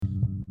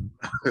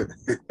I'm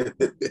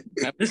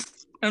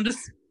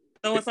just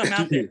throwing something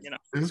out there,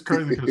 It's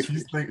crazy because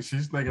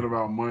she's thinking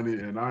about money,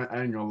 and I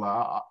ain't gonna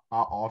lie. I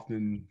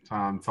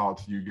oftentimes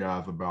talk to you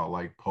guys about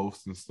like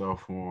posting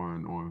stuff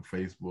on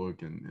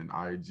Facebook and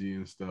IG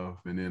and stuff,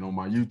 and then on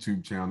my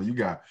YouTube channel,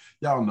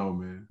 y'all know,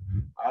 man.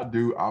 I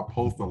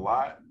post a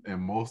lot,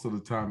 and most of the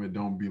time it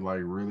don't be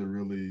like really,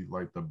 really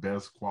like the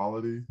best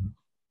quality,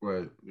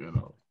 but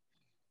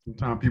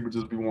sometimes people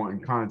just be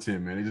wanting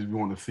content, man. They just be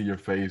wanting to see your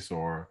face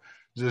or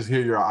just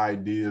hear your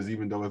ideas,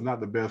 even though it's not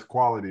the best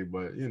quality,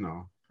 but I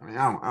mean,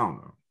 I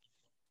don't know.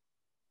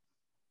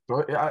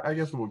 So I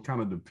guess it would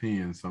kind of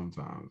depend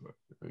sometimes,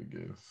 I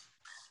guess.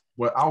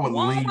 But I would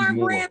lean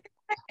more.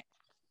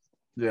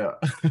 Yeah.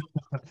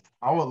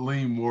 I would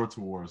lean more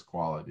towards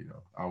quality,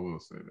 though. I will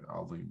say that.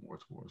 I'll lean more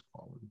towards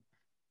quality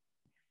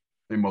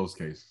in most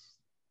cases.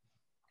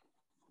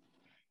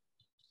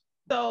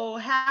 So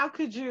how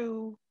could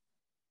you,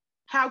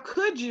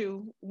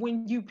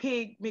 when you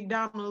pick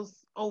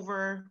McDonald's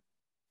over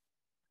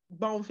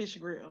Bonefish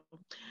Grill?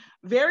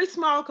 Very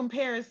small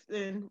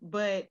comparison,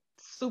 but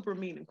super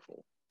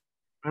meaningful.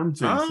 I'm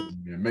telling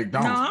you, man,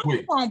 McDonald's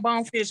quick. I'm on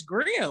Bonefish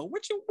Grill.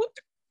 What?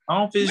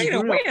 Bonefish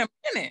Grill. Wait a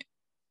minute.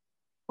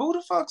 Who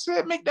the fuck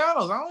said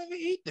McDonald's? I don't even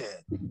eat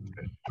that.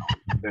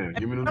 Damn,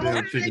 give me them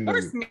damn chicken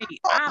nuggets. Horse meat.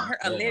 I heard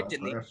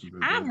allegedly.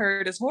 I've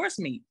heard it's horse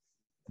meat.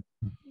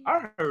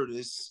 I heard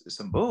it's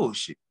some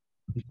bullshit.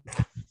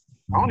 I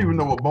don't even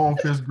know what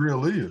Bonefish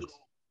Grill is.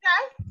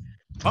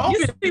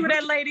 You see when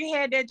that lady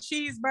had that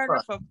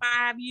cheeseburger for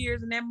 5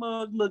 years and that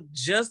mug looked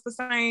just the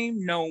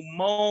same, no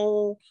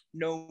mold,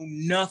 no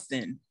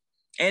nothing.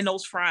 And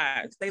those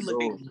fries, they look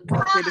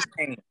exactly the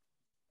same.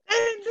 They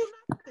didn't do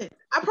nothing.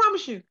 I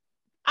promise you.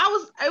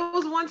 It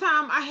was one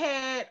time I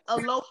had a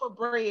loaf of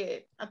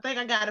bread. I think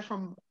I got it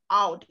from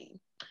Aldi.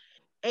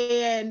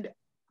 And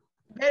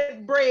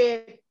that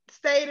bread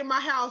stayed in my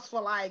house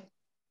for like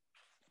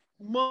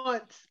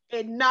months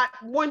and not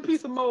one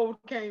piece of mold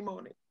came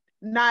on it.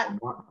 Not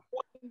one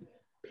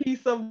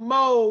piece of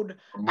mold.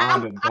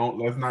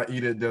 Let's not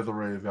eat at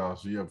Desiree's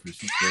house. She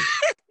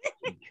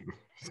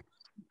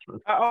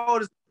How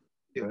old is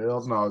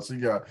hell no,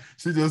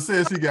 she just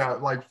said she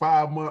got like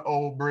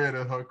 5-month-old bread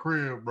in her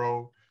crib,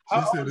 bro. She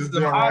said it's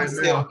there right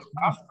now. That's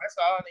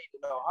all I need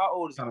to know. How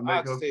old is trying to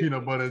make us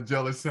peanut butter and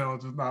jelly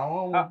sandwiches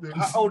now?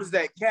 How old is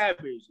that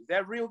cabbage? Is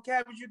that real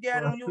cabbage you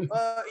got on your in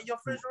your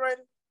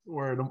refrigerator?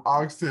 Where them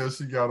oxtails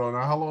she got on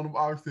there? How long them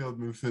oxtails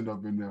been sitting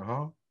up in there,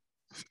 huh?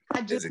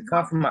 Does it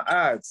come from my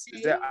eyes?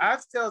 Is that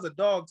oxtails or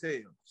dog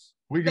tails?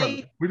 We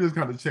just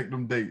gotta check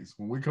them dates.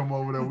 When we come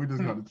over there, we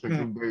just gotta check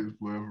them dates,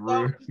 for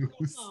real.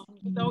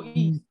 Don't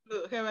eat.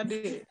 Look how I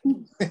did.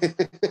 Don't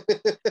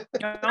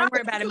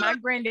worry about it. My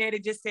granddaddy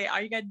just said, all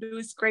you gotta do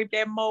is scrape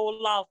that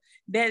mold off.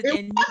 And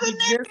you'll be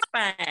just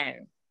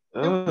fine.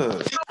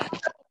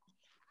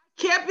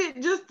 Kept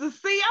it just to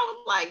see. I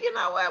was like, you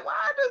know what?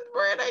 Why this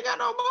bread ain't got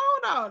no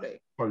mold on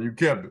it? Oh, you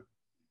kept it.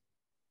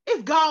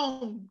 It's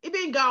gone. It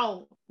been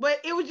gone.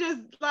 But it was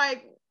just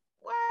like,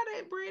 why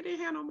that bread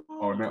didn't have no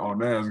mold?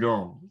 Now it's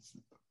gone.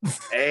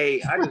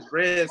 Hey, I just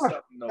read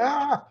something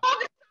though.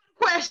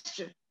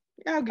 Question.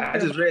 I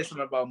just read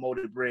something about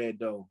molded bread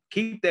though.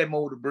 Keep that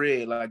molded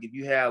bread. Like if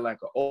you have like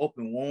an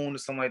open wound or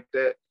something like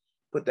that,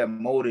 put that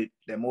molded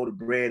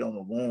bread on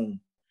the wound,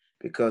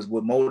 because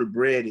what molded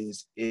bread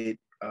is, it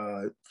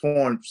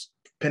forms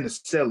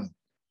penicillin.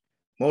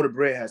 Molded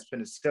bread has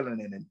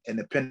penicillin in it, and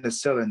the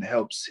penicillin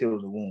helps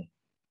heal the wound.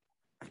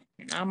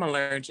 I'm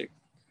allergic.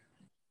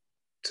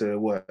 To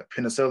what?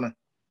 Penicillin?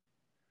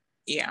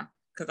 Yeah,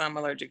 because I'm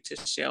allergic to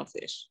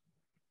shellfish.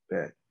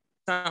 Right.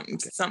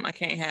 Something I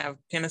can't have.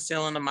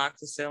 Penicillin,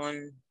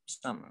 amoxicillin,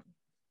 something.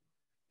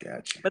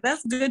 Gotcha. But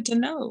that's good to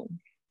know.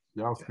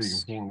 Y'all speaking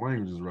foreign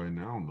languages right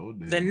now. I don't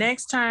know. The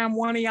next time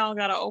one of y'all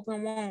got an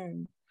open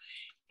wound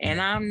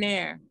and I'm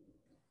there,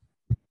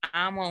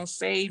 I'm gonna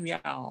save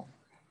y'all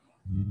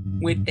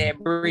with that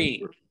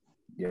bread.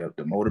 Yeah,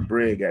 the molded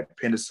bread got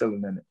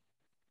penicillin in it.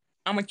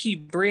 I'm gonna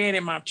keep bread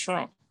in my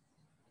trunk.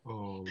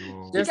 Oh,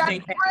 Lord. You got bread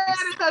in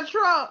the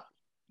trunk.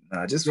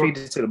 Nah, just feed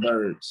it to the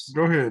birds.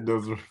 Go ahead,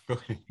 Desiree.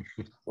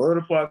 Go to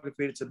the park and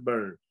feed it to the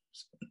birds.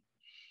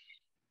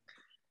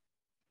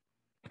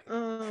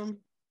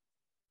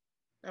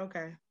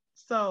 Okay.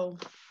 So,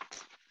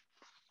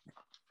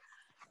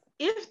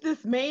 if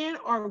this man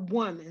or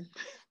woman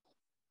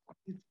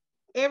is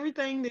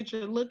everything that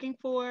you're looking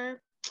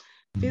for,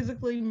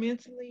 physically,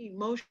 mentally,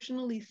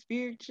 emotionally,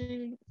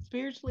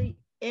 spiritually,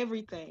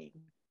 everything,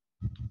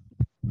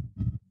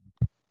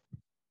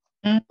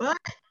 but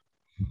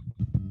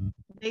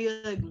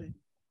they ugly,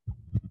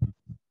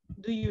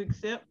 do you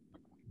accept?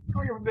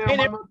 I don't give a damn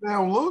about no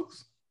damn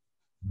looks.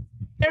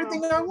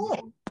 Everything I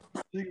want.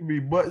 She can be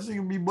butt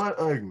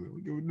ugly.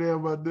 We give a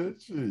damn about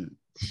that shit.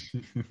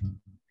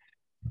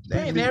 They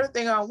ain't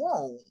everything I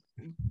want.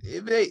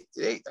 If they,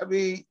 I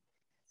mean,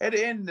 at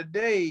the end of the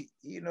day,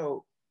 you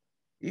know,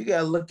 you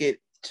gotta look at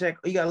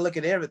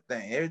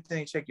everything.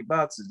 Everything, check your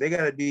boxes. They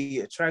gotta be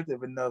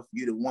attractive enough for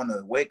you to want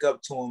to wake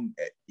up to them,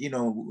 you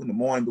know, in the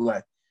morning, be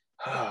like,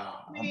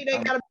 They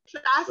gotta.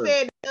 I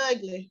said they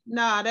ugly.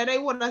 Nah, that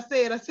ain't what I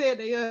said. I said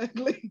they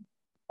ugly.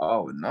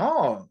 Oh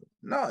no,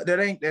 that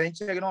ain't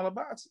checking all the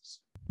boxes.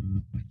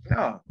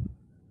 No.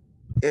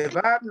 If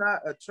I'm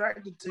not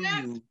attracted to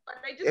you,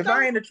 if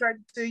I ain't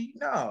attracted to you,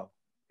 no.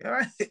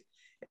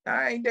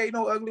 I ain't dating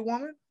no ugly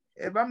woman.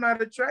 If I'm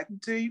not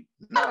attracted to you,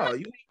 no,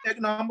 you ain't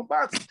checking all my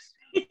boxes.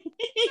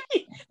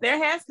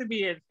 There has to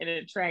be an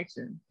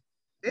attraction.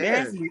 Yeah. There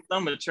has to be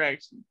some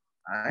attraction.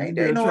 I ain't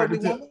dating no ugly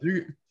woman.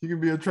 You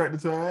can be attracted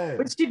to her ass.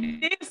 But she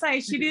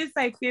did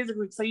say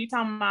physically. So you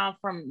talking about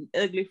from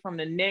ugly from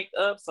the neck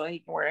up so he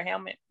can wear a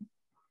helmet?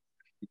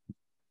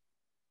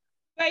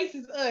 Face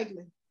is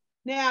ugly.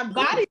 Now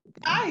body is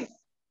nice.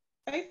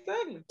 Face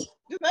ugly.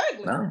 Just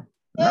ugly. No,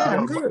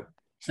 I'm good.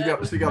 She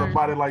got a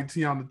body like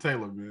Tiana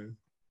Taylor, man.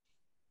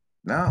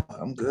 No,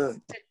 I'm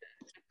good.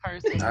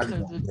 Person.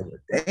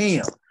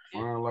 Damn. I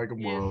don't like a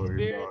mug.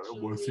 I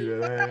want to see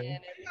that ass.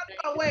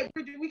 Oh wait,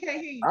 Bridget, we can't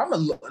hear you.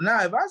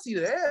 If I see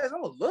the ass,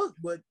 I'm gonna look,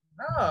 but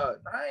nah,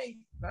 I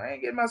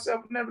ain't getting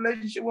myself in that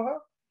relationship with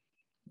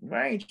her.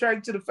 I ain't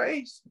attracted to the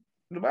face,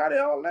 the body,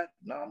 all that.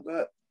 No, I'm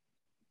good.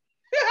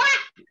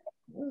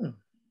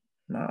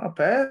 No, I'll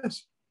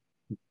pass.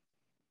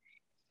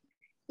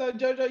 So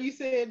Jojo, you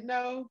said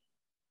no.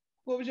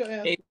 What was your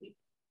answer?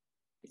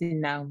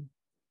 No.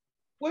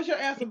 What's your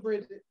answer,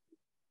 Bridget?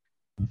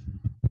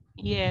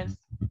 Yes.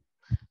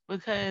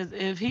 Because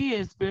if he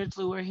is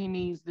spiritually where he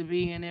needs to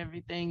be and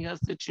everything else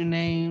that you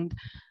named,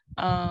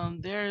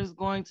 there's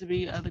going to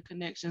be other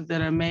connections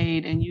that are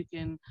made, and you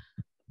can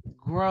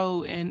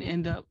grow and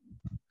end up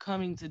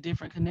coming to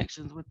different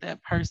connections with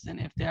that person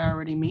if they're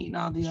already meeting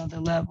all the other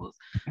levels.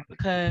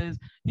 Because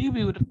you can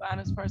be with the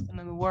finest person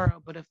in the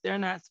world, but if they're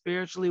not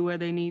spiritually where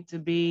they need to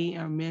be,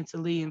 or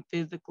mentally and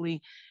physically,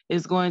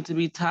 it's going to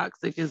be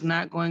toxic. It's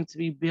not going to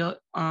be built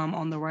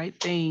on the right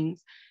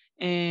things.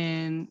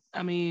 And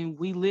I mean,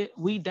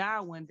 we die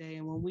one day,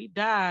 and when we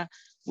die,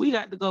 we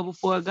got to go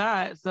before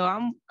God.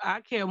 So I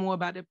care more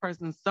about that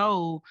person's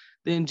soul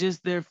than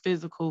just their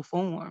physical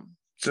form.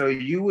 So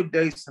you would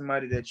date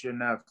somebody that you're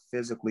not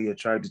physically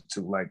attracted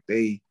to, like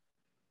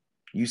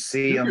you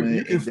see them.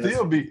 You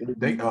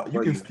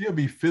can still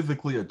be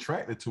physically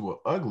attracted to an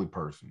ugly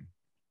person.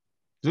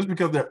 Just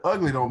because they're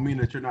ugly don't mean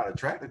that you're not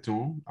attracted to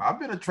them. I've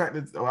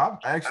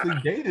actually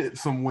dated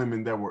some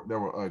women that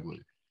were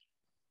ugly.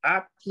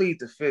 I plead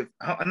the fifth.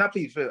 Not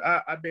plead the fifth.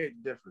 I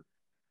beg to differ.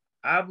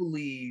 I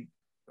believe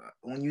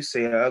when you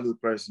say an ugly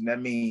person,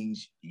 that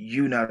means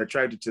you're not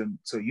attracted to them,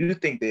 so you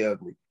think they're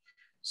ugly.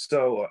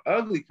 So an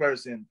ugly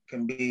person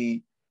can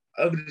be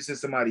ugly to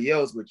somebody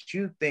else, but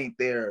you think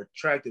they're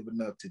attractive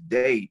enough to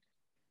date.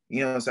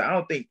 You know what I'm saying? I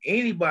don't think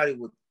anybody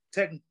would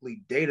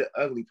technically date an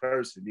ugly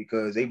person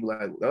because they be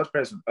like, well, that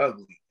person's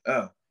ugly. You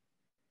know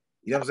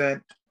what I'm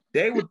saying?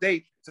 They would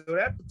date. So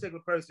that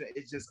particular person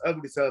is just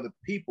ugly to other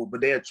people,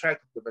 but they're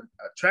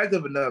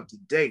attractive enough to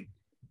date.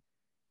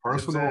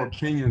 Personal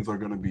opinions are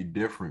going to be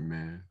different,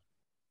 man.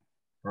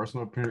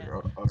 Personal opinion,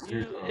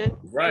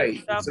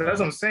 right? So that's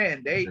what I'm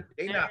saying. They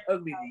not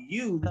ugly to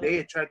you. They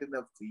attractive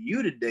enough for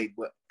you to date,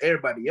 but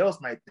everybody else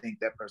might think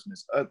that person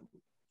is ugly.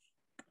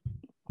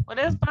 Well,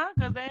 that's fine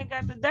because they ain't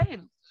got to date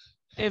them.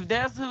 If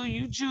that's who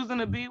you choosing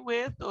to be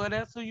with, or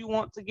that's who you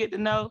want to get to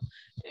know,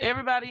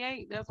 everybody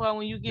ain't. That's why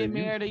when you get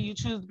married or you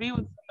choose to be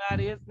with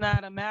somebody, it's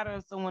not a matter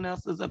of someone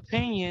else's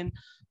opinion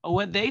or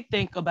what they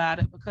think about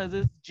it, because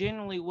it's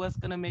generally what's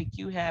going to make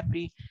you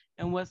happy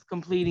and what's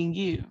completing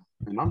you.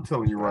 And I'm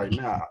telling you right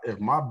now, if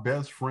my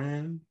best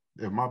friend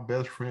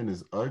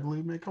is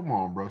ugly, man, come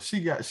on, bro.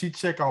 She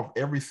check off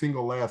every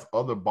single last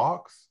other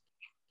box.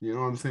 You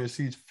know what I'm saying?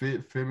 She's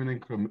fit,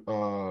 feminine,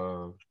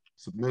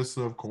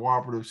 submissive,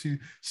 cooperative.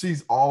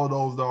 She's all of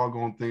those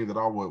doggone things that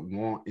I would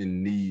want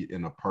and need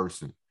in a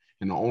person.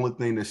 And the only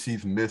thing that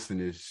she's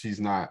missing is she's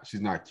not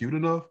cute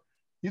enough.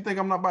 You think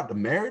I'm not about to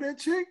marry that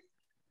chick?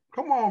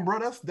 Come on, bro.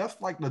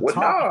 That's like the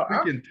top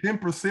freaking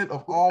 10%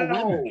 of all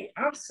women.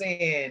 I'm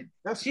saying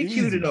she's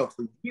cute enough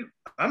for you.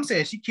 I'm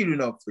saying she's cute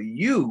enough for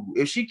you.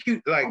 If she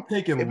cute, like I'm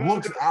taking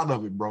looks out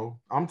of it, bro.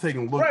 I'm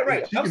taking looks.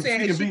 Right. She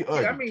can be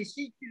ugly. I mean,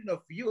 she's cute enough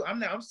for you.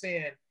 I'm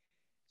saying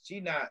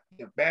she's not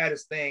the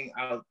baddest thing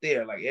out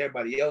there. Like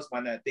everybody else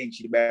might not think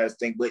she's the baddest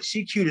thing, but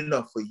she cute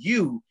enough for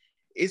you.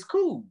 It's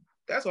cool.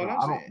 That's all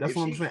I'm saying. That's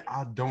what I'm saying.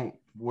 I don't.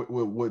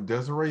 What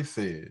Desiree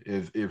said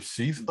is, if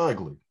she's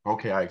ugly,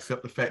 okay, I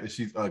accept the fact that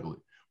she's ugly,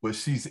 but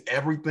she's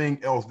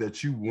everything else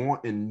that you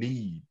want and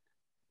need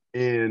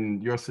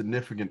in your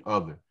significant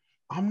other.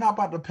 I'm not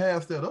about to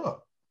pass that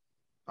up.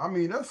 I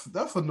mean,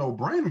 that's a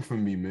no-brainer for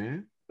me,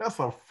 man. That's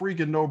a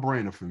freaking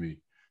no-brainer for me.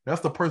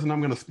 That's the person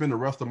I'm gonna spend the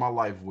rest of my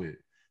life with.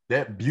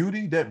 That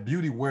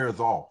beauty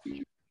wears off.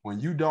 When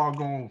you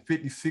doggone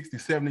 50, 60,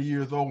 70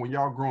 years old, when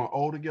y'all growing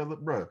old together,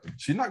 bro,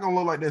 she's not gonna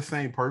look like that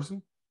same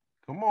person.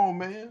 Come on,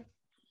 man.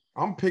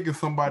 I'm picking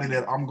somebody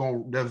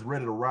that's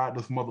ready to ride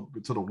this mother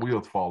till the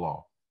wheels fall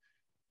off.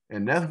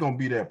 And that's gonna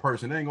be that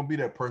person. It ain't gonna be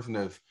that person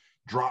that's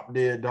drop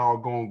dead,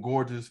 doggone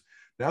gorgeous.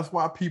 That's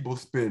why people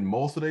spend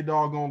most of their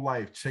doggone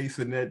life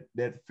chasing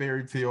that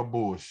fairy tale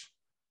bush.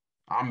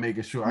 I'm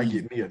making sure I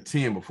get me a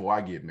 10 before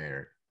I get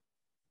married.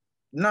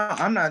 No,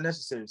 I'm not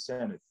necessarily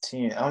saying a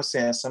 10. I'm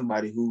saying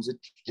somebody who's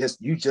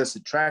just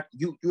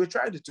attracted. You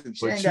attracted to.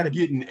 She But ain't you're got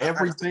getting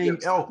everything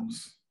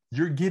else.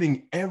 You're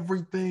getting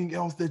everything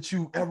else that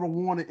you ever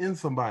wanted in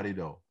somebody,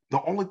 though.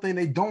 The only thing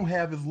they don't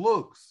have is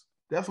looks.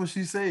 That's what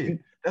she said.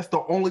 That's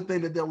the only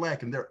thing that they're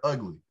lacking. They're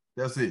ugly.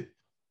 That's it.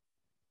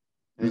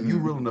 And you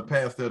willing to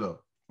pass that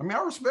up. I mean,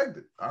 I respect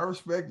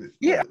it.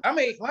 Yeah, I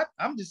mean,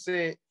 I'm just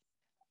saying.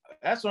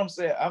 That's what I'm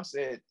saying. I'm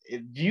saying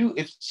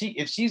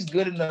if she's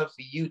good enough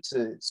for you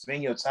to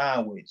spend your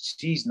time with,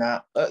 she's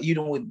not.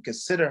 You wouldn't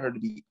consider her to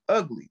be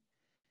ugly.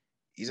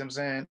 You know what I'm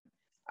saying?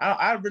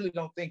 I really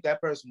don't think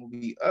that person will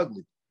be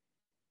ugly.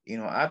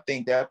 I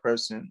think that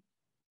person,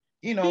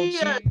 she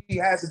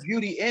has a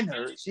beauty in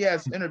her. She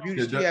has inner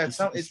beauty. She has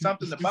something. It's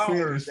something about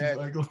her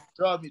that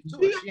draws me to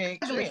it. She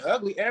ain't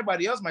ugly.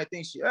 Everybody else might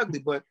think she's ugly,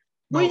 but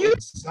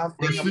it's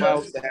something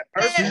about that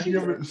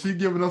person. She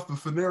giving us the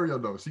scenario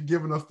though. She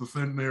giving us the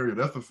scenario.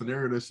 That's the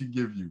scenario that she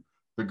give you.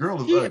 The girl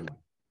is ugly.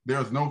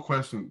 There's no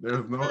question.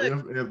 There's no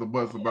ifs, ands, or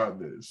buts about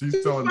that.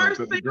 She's telling us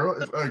that the girl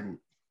is ugly.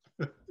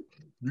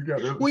 You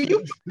got that. When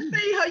you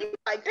see her, you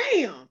like,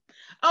 damn.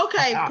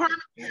 Okay.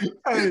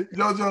 Hey,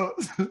 JoJo,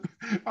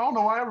 I don't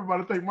know why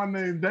everybody think my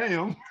name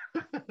damn.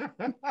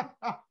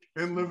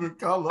 In living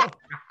color.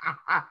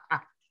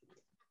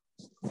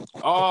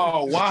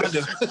 Oh,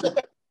 Wanda.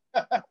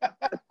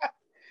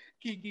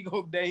 Kiki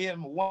go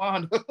damn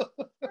Wanda.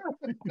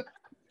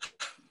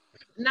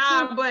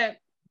 Nah, but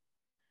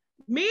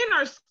men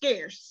are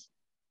scarce.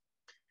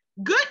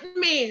 Good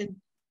men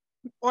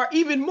are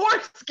even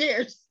more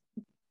scarce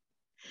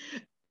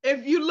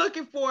if you're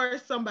looking for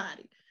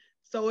somebody.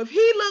 So if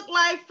he look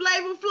like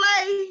Flavor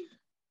Flav.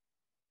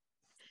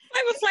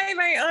 Flavor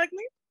Flav ain't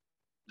ugly.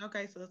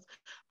 Okay, sis.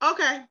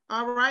 Okay,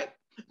 all right.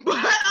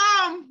 But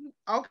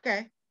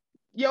okay.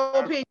 Your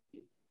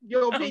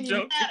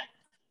opinion.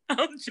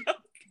 I'm joking.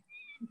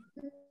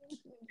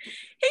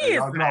 He Hey, is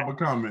y'all drop a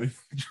comment.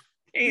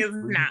 He is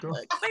not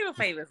ugly. Flavor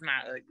Flav is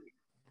not ugly.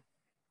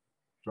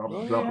 Drop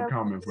a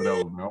comment for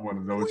that one. I want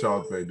to know what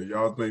y'all think. Do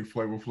y'all think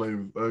Flavor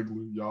Flav is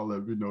ugly? Y'all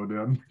let me know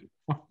down.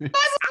 What you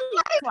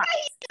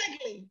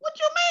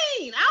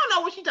mean? I don't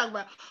know what she talking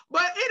about.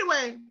 But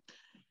anyway,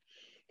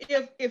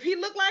 if he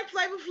look like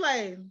Flavor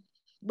Flav,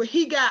 but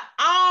he got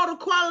all the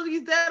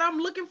qualities that I'm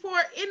looking for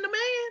in the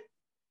man,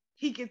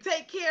 he can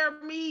take care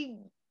of me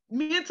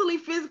mentally,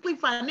 physically,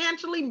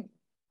 financially,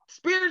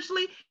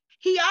 spiritually.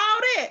 He all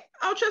that.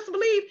 I'll trust and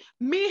believe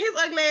me and his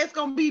ugly ass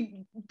gonna be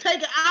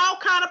taking all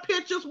kind of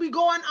pictures. We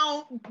going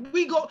on.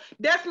 We go.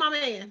 That's my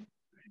man.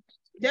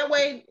 That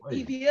way,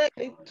 if he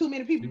ugly, too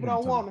many people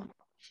don't want him.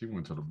 She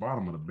went to the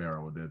bottom of the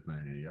barrel with that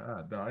thing.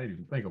 I didn't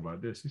even think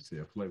about this. She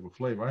said Flavor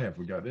Flav. I had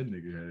forgot that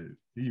nigga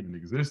he even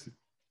existed.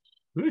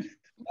 But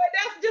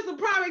that's just a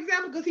prime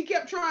example because he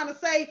kept trying to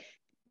say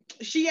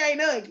she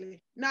ain't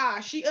ugly. Nah,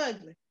 she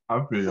ugly.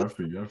 I feel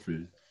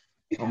you.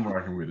 I'm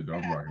rocking with it though.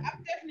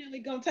 I'm definitely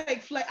gonna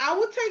take Flav. I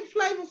would take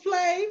Flavor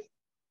Flav.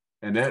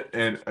 And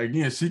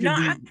again,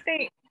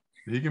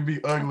 he can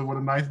be ugly with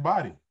a nice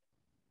body.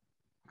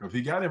 Because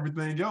he got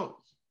everything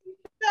else.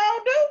 No,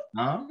 dude.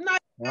 Huh?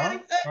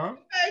 I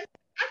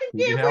can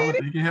get with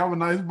it. He can have a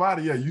nice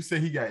body. Yeah, you say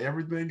he got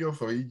everything else,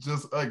 so he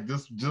just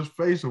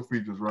facial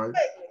features, right?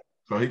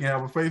 So he can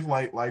have a face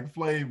like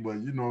Flav, but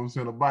you know what I'm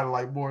saying, a body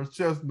like Morris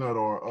Chestnut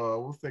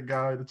or what's that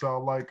guy that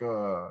y'all like?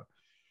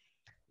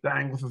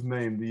 Dang, what's his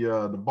name?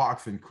 The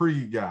boxing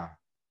Creed guy.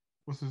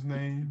 What's his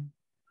name?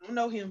 I don't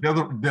know him.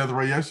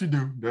 Desiree, yes, you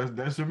do.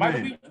 That's your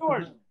Michael man. B.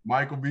 Jordan.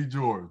 Michael B.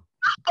 Jordan.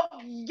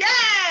 Oh,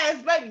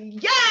 yes, baby,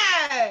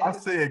 yes. I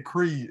said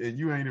Creed, and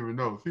you ain't even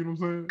know. See what I'm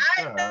saying?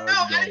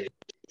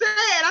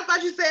 I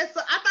thought you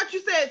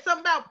said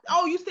something about.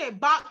 Oh, you said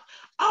box.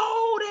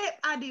 Oh, that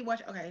I did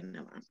watch. Okay,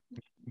 never mind.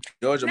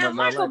 Georgia now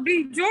Michael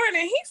B.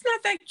 Jordan, he's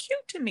not that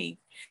cute to me.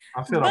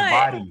 I said a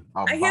body.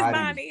 His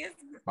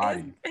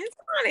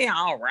body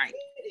all right.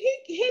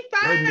 He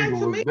fine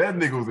to me. That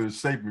nigga was in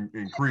shape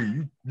in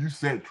Creed. You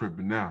set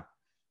tripping now.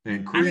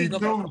 And Creed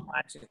too.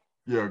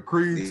 Yeah,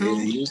 Creed too.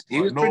 He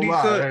was pretty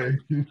good.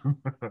 Hey.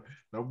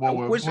 That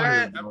boy I wish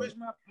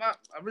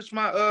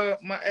my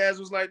ass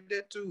was like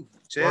that too.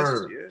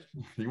 Chest, yeah.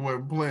 He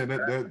wasn't playing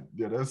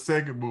that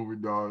second movie,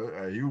 dog.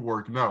 Hey, he was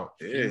working out.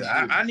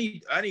 Yeah, I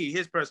need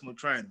his personal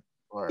trainer.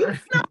 Right. How you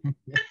gonna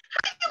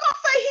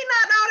say he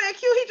not all that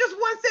cute? He just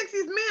one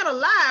sexiest man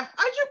alive.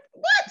 Are you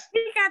what?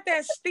 He got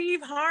that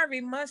Steve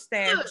Harvey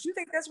mustache. You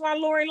think that's why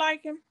Lori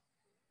like him?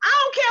 I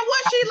don't care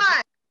what she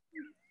like.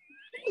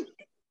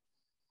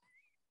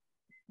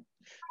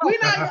 I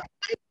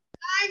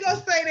ain't gonna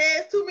say that.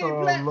 It's too many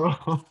black.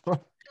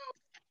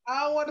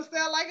 I don't want to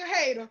sound like a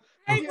hater.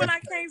 Hey, when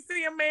I can't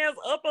see a man's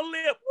upper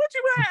lip, what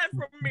you hide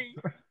from me?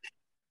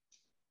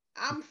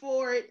 I'm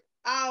for it.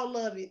 All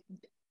of it.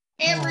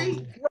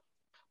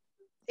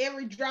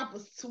 Every drop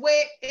of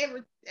sweat,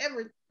 everything.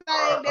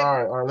 All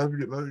right. Let's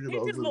get. He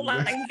just look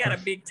like he got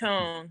a big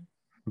tongue,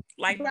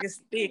 like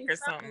it's thick or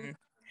something.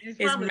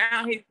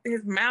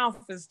 His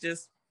mouth is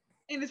just.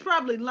 And it's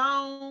probably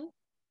long.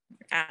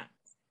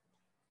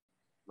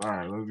 All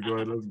right, let's go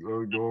ahead. Let's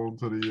go on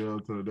to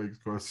the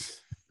next question.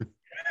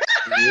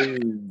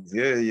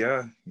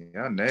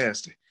 Y'all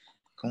nasty.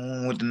 Come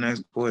on with the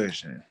next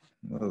question.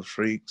 Little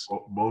freaks.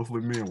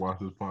 Mostly men watch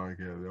this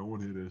podcast. I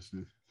want to hear that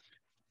shit.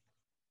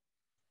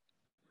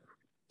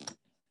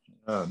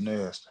 Oh,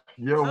 nasty.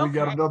 Yo, we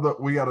got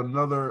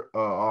another.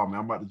 Oh man,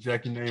 I'm about to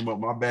jack your name up.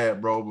 My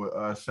bad, bro.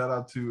 But shout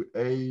out to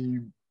A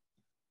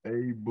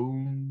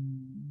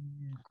Boom.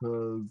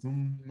 Cause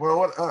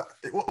what's going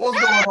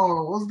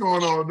on? What's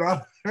going on?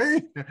 Now?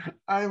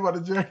 I ain't about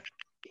to jack.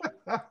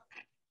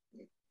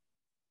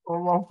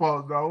 Oh, my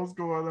fault, dog. What's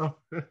going on?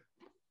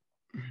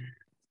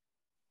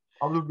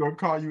 I'm just gonna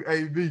call you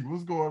AB.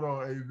 What's going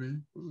on,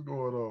 AB? What's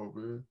going on,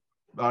 man?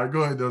 All right,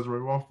 go ahead, Desiree.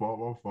 My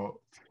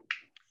fault.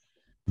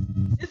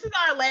 This is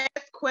our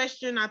last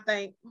question, I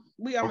think.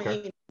 We are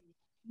okay.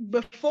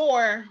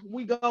 Before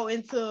we go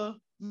into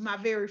my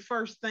very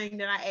first thing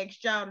that I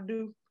asked y'all to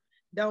do.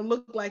 Don't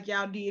look like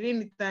y'all did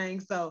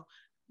anything. So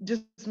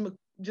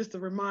just a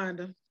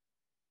reminder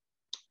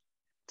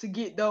to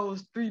get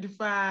those 3 to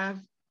 5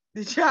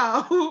 that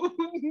y'all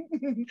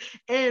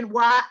and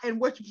why and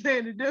what you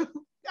plan to do. Oh, look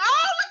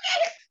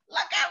at it.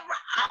 Look at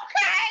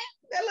okay.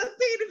 That little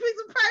teeny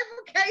piece of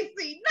paper can't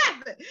see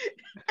nothing.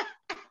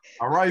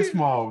 All right,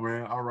 small,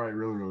 man. All right,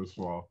 really, really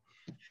small.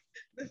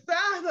 The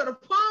size of the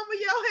palm of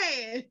your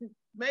hand.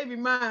 Maybe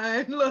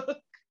mine. Look.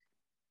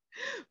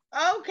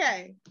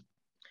 Okay.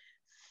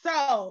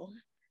 So,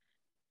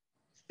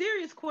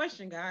 serious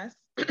question, guys.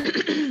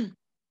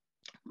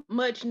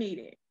 Much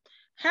needed.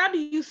 How do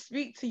you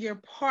speak to your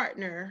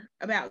partner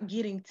about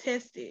getting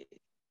tested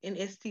in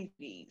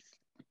STDs?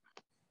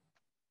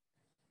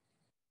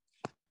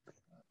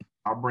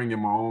 I bring in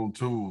my own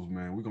tools,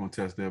 man. We're gonna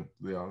test that.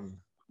 Yeah.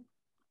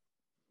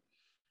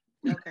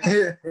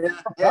 Okay.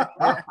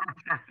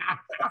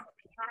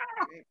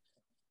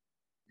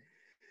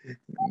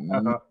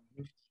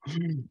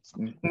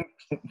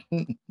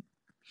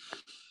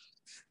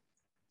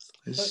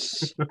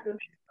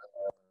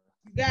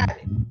 Got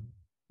it.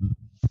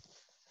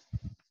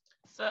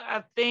 So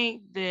I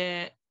think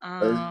that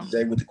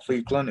Jay with the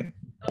Cleveland Clinic.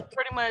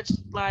 pretty much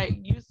like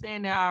you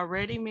saying they're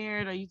already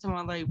married, or you talking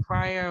about like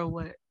prior or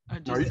what? Or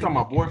Are you talking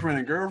about boyfriend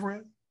and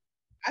girlfriend?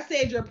 I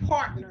said your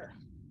partner.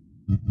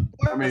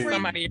 I mean,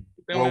 somebody.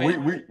 Well,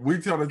 we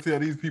tell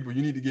these people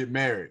you need to get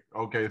married.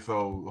 Okay,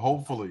 so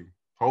hopefully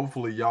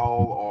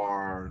y'all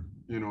are,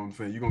 you know what I'm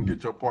saying, you're gonna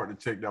get your partner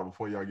checked out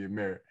before y'all get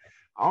married.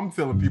 I'm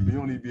telling people you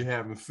don't need to be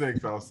having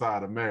sex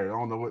outside of marriage. I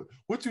don't know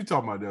what you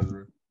talking about,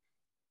 Desiree.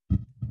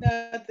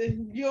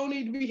 Nothing. You don't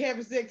need to be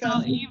having sex.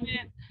 So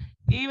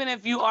even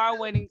if you are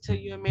waiting till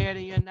you're married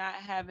and you're not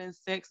having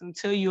sex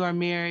until you are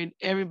married,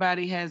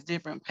 everybody has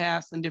different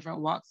paths and different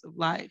walks of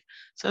life.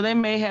 So they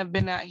may have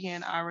been out here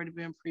and already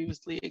been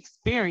previously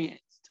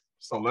experienced.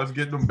 So let's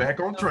get them back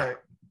on track.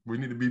 We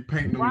need to be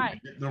painting them,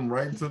 get them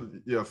right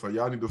to so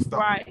y'all need to stop.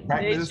 Right.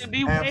 They should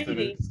be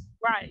waiting.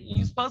 Right.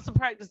 You're supposed to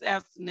practice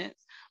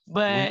abstinence.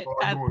 But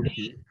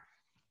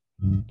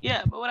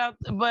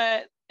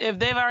but if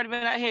they've already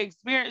been out here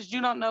experienced,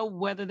 you don't know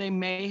whether they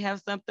may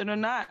have something or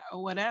not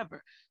or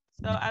whatever.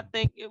 So I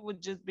think it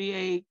would just be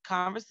a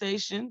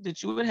conversation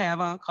that you would have,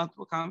 an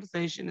uncomfortable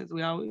conversation, as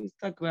we always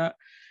talk about,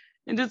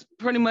 and just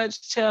pretty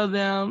much tell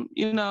them,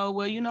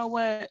 well, you know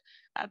what?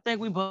 I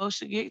think we both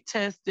should get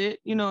tested,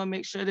 and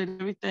make sure that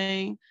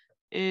everything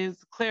is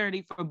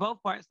clarity for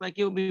both parts. Like,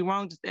 it would be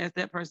wrong just to ask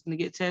that person to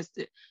get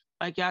tested.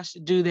 Like, y'all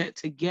should do that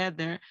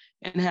together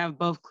and have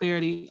both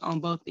clarity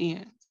on both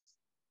ends.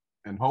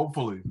 And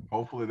hopefully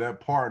that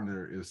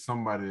partner is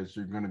somebody that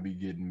you're going to be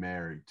getting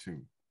married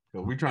to.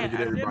 So we're trying to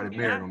get everybody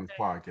married on this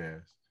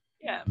podcast.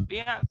 Yeah,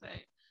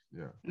 Beyonce.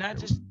 Yeah. Not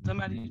just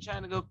somebody you're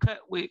trying to go cut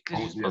with.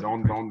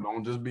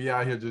 Don't just be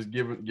out here just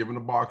giving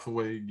the box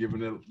away, giving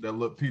that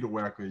little Peter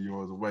Whacker of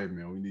yours away,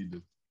 man.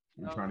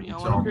 We're trying to get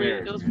y'all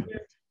married,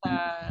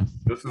 man.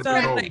 This is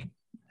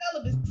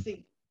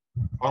celibacy.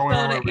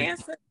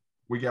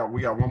 We got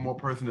one more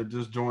person that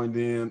just joined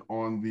in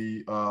on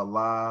the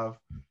live.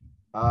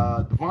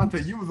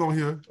 Devontae, you was on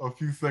here a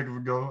few seconds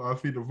ago. I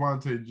see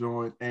Devontae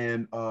joined,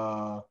 and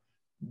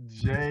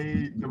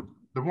Jay.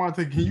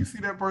 Devontae, can you see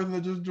that person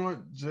that just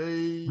joined?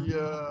 Jay,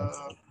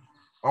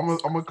 I'm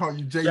gonna call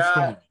you Jay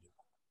Storm.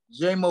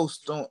 J-Mo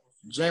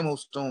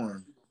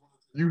Storm.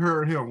 You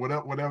heard him.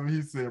 Whatever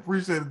he said.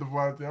 Appreciate it,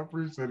 Devontae. I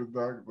appreciate it,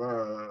 Doc.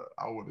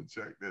 I want to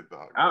check that,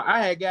 Doc.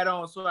 I had got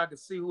on so I could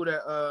see who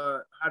that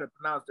how to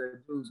pronounce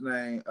that dude's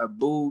name.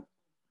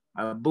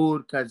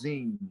 Abud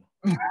Kazim.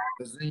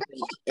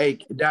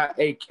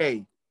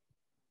 AK.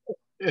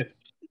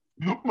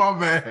 My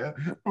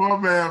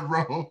man,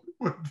 bro.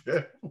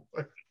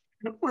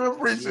 We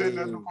appreciate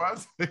that,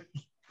 Devontae.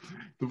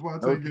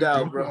 Devontae, no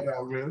doubt, bro.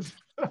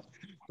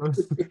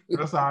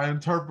 That's our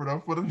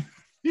interpreter for the.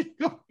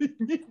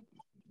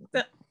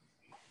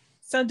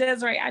 So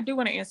Desiree, I do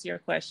want to answer your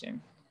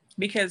question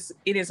because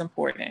it is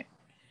important.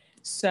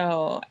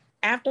 So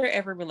after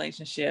every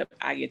relationship,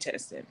 I get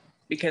tested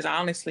because I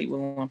only sleep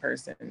with one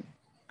person.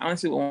 I only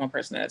sleep with one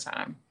person at a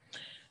time.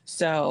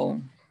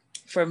 So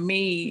for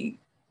me,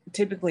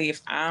 typically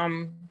if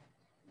I'm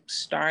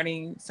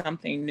starting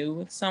something new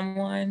with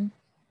someone,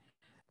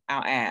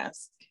 I'll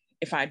ask.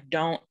 If I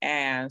don't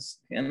ask,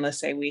 and let's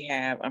say we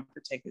have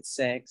unprotected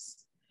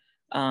sex,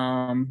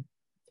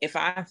 if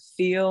my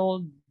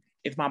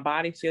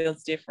body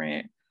feels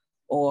different,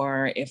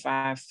 or if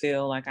I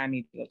feel like I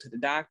need to go to the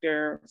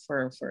doctor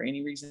for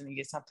any reason to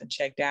get something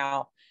checked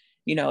out,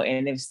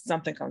 and if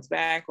something comes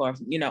back, or,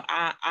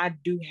 I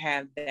do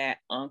have that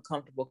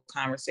uncomfortable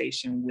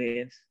conversation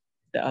with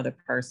the other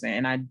person.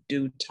 And I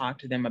do talk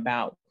to them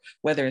about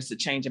whether it's a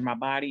change in my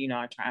body,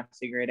 I try to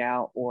figure it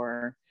out,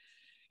 or,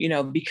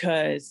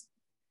 because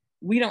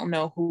we don't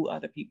know who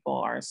other people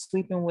are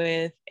sleeping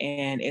with.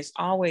 And it's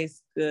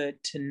always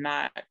good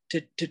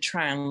to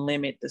try and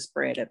limit the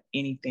spread of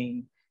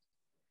anything.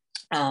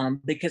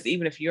 Because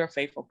even if you're a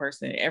faithful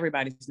person,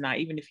 everybody's not.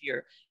 Even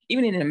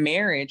in a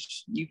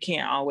marriage, you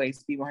can't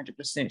always be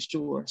 100%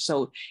 sure.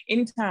 So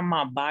anytime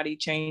my body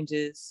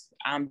changes,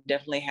 I'm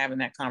definitely having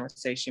that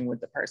conversation with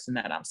the person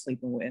that I'm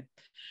sleeping with.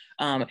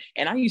 And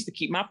I used to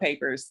keep my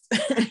papers.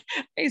 I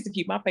used to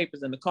keep my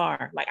papers in the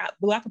car. Like,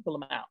 I can pull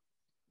them out.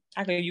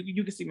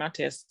 You can see my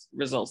test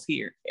results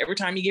here. Every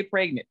time you get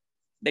pregnant,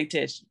 they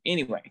test you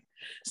anyway.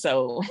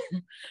 So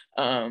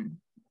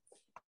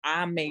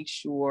I make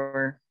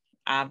sure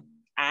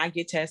I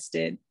get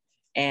tested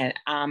and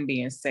I'm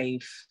being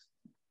safe.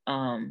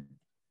 And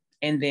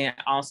then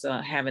also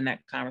having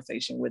that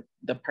conversation with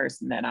the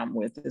person that I'm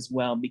with as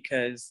well,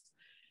 because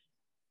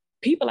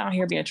people out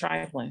here being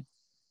trifling,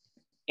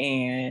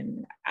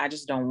 and I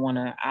don't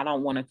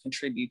want to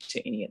contribute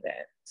to any of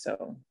that.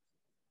 So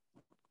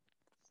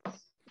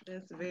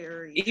that's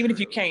very even true. If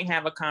you can't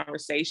have a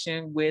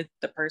conversation with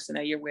the person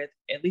that you're with,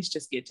 at least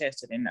just get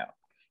tested and know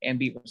and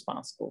be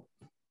responsible.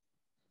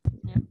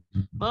 Yeah.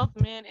 Both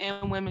men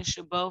and women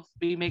should both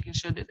be making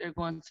sure that they're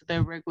going to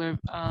their regular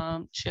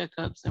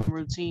checkups and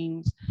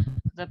routines.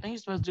 Because I think you're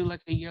supposed to do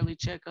like a yearly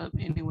checkup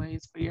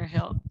anyways for your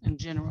health in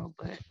general.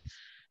 But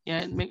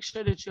yeah, make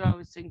sure that you're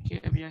always taking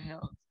care of your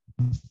health.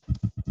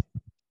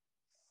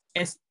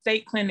 And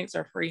state clinics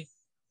are free.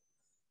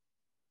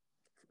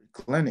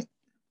 Clinic.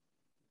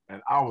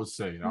 And I would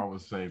say,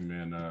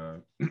 man,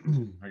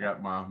 I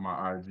got my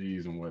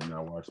IGs and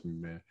whatnot. Watch me,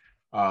 man.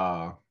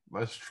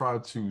 Let's try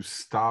to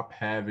stop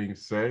having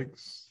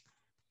sex.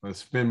 Let's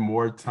spend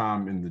more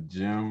time in the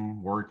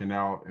gym, working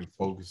out and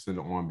focusing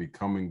on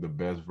becoming the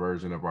best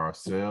version of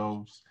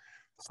ourselves,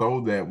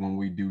 so that when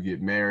we do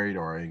get married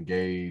or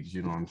engaged,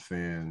 you know what I'm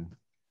saying,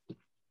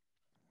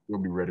 we'll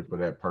be ready for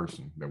that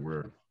person that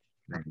we're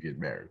going to get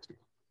married to.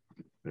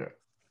 Yeah.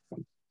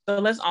 So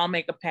let's all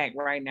make a pact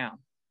right now.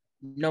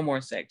 No more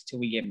sex till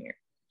we get married.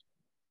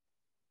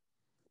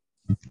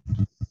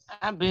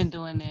 I've been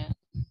doing that.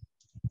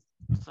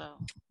 So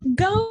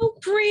go,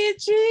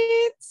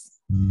 Bridget.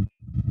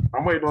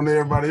 I'm waiting on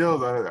everybody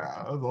else.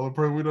 That's the only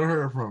person we don't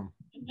hear from.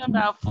 It's been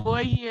about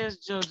 4 years,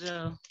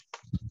 JoJo.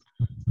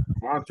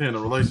 I'm in a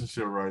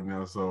relationship right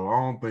now, so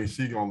I don't think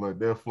she gonna let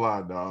that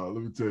fly, dog.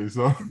 Let me tell you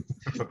something.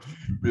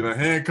 Been a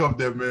handcuff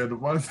that man.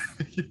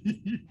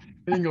 He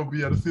ain't gonna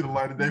be able to see the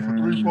light of day for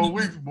 3-4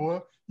 weeks,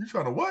 boy. You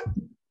trying to what?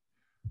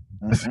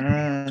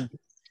 I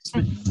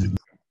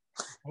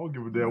don't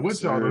give a damn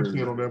what y'all done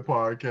said on that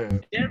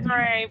podcast. That's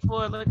right,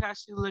 boy. Look how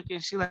she looking.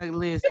 She like,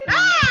 listen.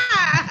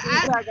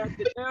 I got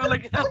the girl,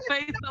 look at her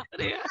face over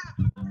there.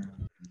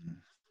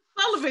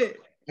 All of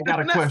it. I got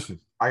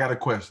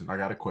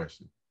a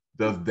question.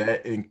 Does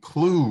that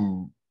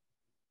include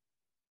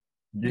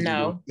getting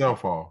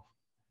yourself off?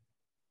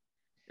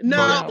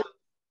 No.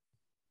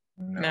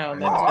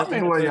 I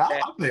think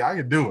I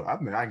can do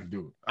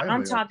it.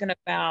 I'm talking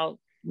about.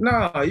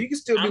 No, you can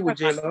still be with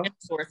J-Lo.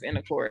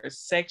 Intercourse,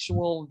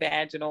 sexual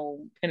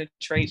vaginal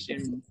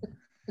penetration.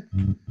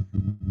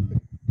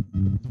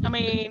 I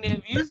mean,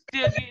 if you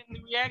still getting the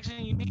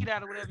reaction you need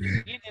out of whatever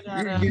you're getting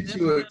out of, it's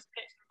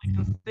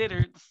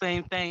considered the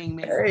same thing,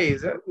 man. Hey,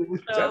 is that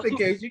the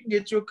case? You can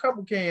get you a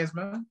couple cans,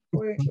 man.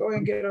 Go ahead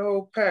and get a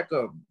whole pack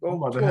up. I'm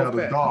about to have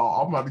a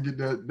doll. I'm about to get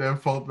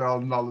that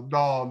 $4,000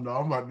 doll. No,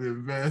 I'm about to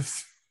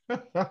invest.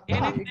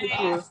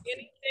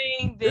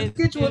 Anything that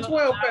get you a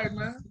 12-pack,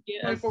 man.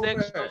 A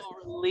sexual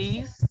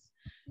release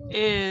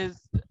is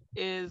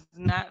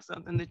not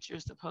something that you're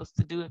supposed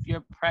to do if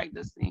you're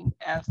practicing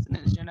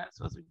abstinence. You're not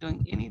supposed to be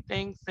doing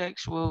anything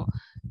sexual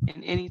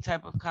in any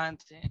type of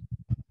content.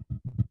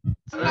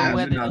 So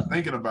you're not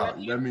thinking about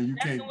it. I mean, you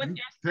can't.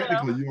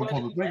 Technically, you're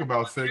supposed to think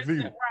about sex either.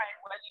 Right.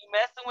 Whether you're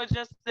messing with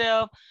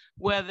yourself,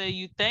 whether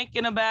you're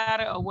thinking about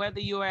it, or whether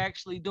you're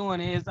actually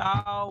doing it, it's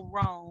all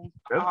wrong.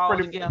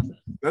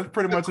 That's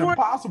pretty much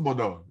impossible,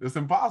 though. It's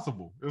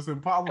impossible. It's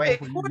impossible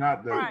for you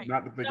not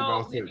to think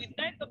about sex. If you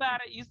think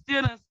about it, you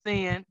still done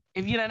sin.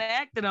 If you done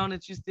acted on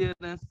it, you still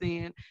done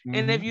sin.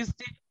 And if you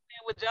still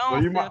with your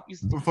own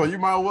self, so you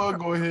might well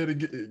go ahead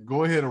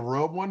and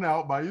rub one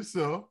out by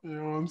yourself. You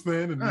know what I'm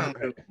saying? And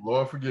hey,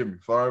 Lord, forgive me.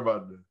 Sorry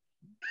about that.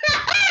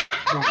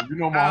 You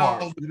know my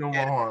heart. You know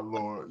my heart,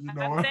 Lord. You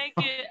know. I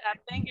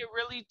think it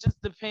really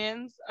just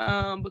depends,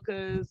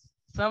 because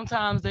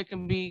sometimes there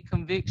can be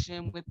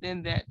conviction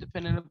within that,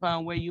 depending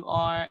upon where you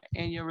are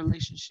in your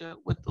relationship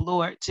with the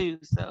Lord too.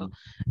 So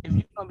if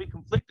you're gonna be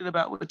conflicted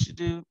about what you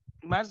do,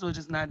 you might as well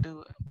just not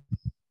do it.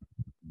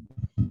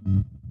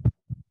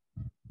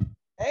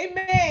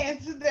 Amen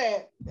to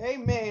that.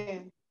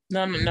 Amen.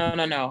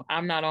 No.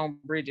 I'm not on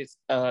Bridget's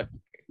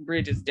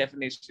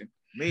definition.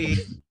 Me,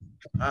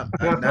 No,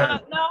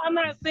 I'm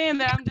not saying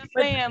that. I'm just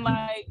saying,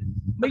 like,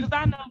 because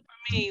I know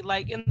for me,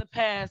 like in the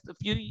past, a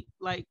few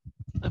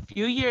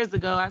years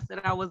ago, I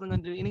said I wasn't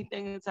gonna do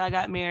anything until I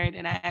got married,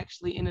 and I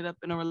actually ended up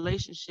in a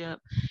relationship,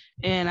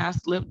 and I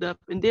slipped up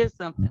and did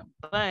something.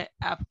 But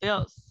I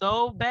felt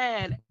so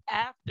bad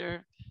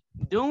after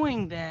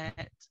doing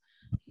that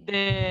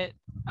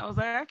I was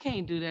like, I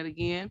can't do that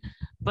again.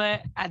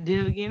 But I did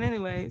it again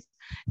anyways.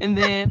 And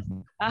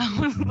then I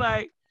was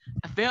like,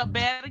 I felt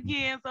bad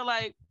again. So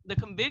like the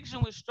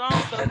conviction was strong.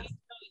 So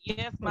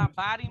yes, my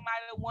body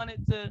might have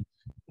wanted to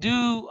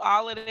do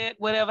all of that,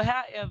 whatever.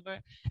 However,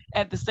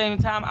 at the same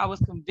time, I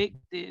was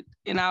convicted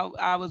and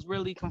I was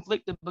really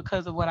conflicted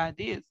because of what I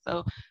did.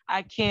 So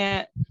I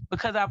can't,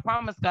 because I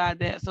promised God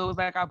that. So it was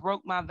like I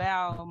broke my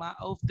vow, my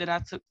oath that I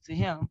took to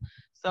him.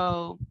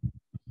 So,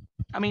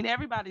 I mean,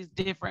 everybody's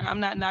different. I'm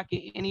not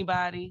knocking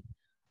anybody.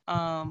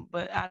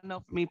 But I know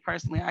for me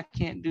personally, I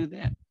can't do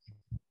that.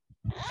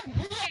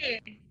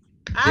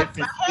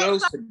 Different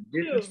strokes for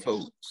different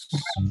folks.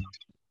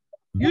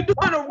 You're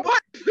doing a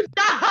wonderful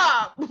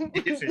job.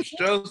 Different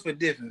strokes for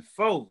different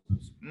folks.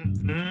 He's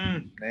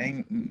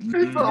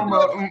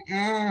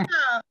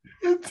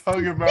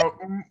talking about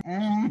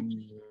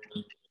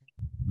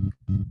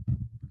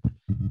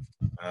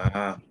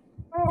I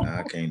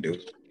can't do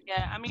it.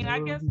 Yeah, I mean, I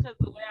guess because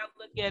the way I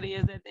look at it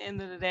is at the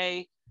end of the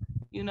day,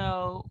 we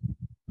gonna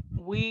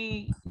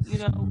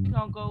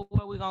go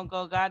where we gonna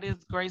go. God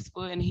is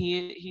graceful and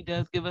he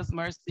does give us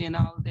mercy and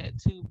all of that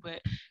too.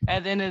 But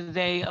at the end of the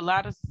day, a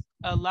lot of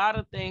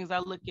things I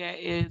look at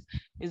is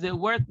it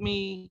worth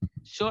me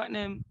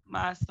shortening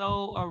my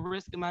soul or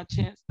risking my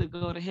chance to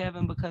go to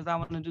heaven because I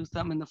want to do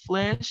something in the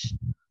flesh?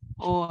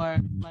 Or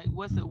like,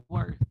 what's it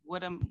worth?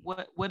 What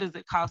is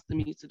it costing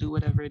me to do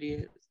whatever it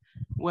is?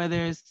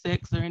 Whether it's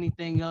sex or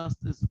anything else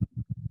is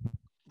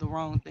the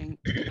wrong thing.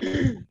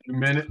 2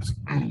 minutes.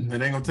 It ain't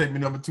gonna take me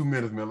another 2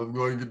 minutes, man. Let's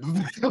go and get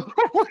this.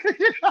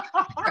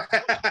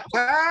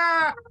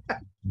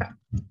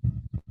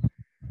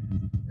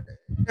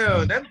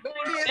 Yo, that's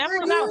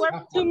definitely not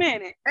worth 2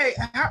 minutes. Hey,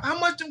 how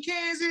much them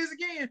cans is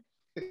again?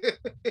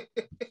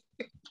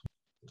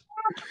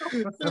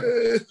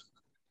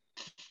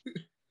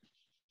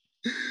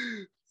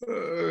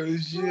 Oh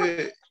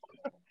shit!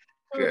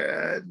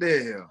 God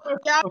damn!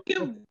 Y'all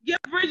give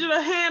Bridget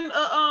a hand.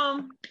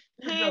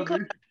 Hand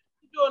clap.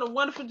 You're doing a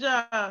wonderful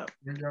job.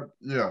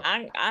 Yeah.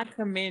 I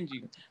commend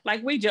you.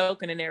 Like, we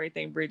joking and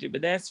everything, Bridget,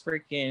 but that's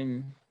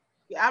freaking.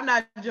 Yeah, I'm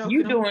not joking.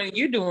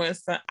 You doing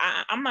some.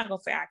 I'm not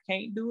gonna say I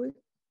can't do it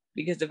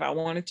because if I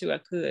wanted to, I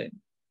could.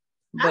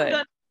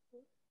 But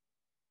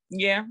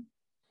yeah.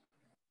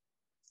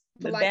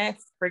 But like,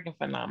 that's freaking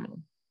phenomenal.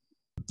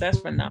 That's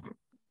phenomenal.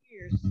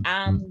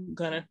 I'm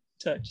gonna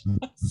touch.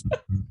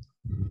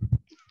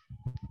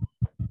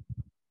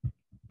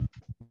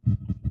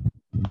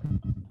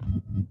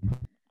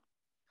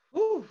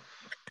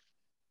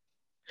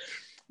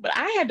 But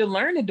I had to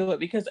learn to do it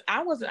because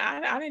I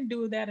didn't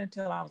do that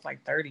until I was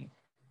like 30.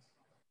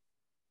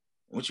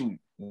 What you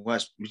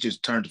watch? You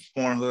just turned to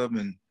Pornhub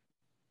and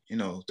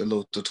the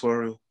little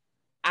tutorial.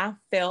 I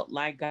felt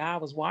like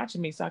God was watching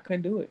me, so I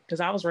couldn't do it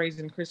because I was raised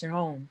in a Christian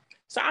home.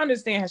 So I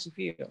understand how she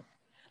feels.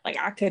 Like,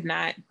 I could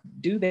not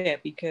do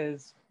that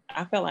because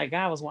I felt like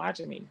God was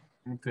watching me.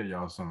 Let me tell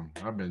y'all something.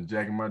 I've been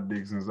jacking my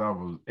dick since I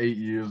was 8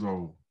 years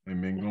old and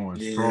been going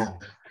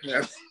strong.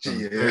 Yeah,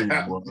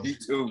 me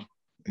too.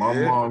 My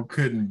mom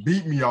couldn't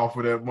beat me off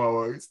of that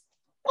mother.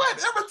 What?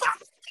 Every time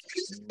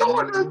she's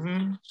doing this?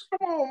 Come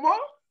on, Mom.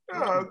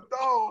 God,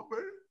 dog,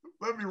 man.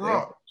 Let me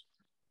rock.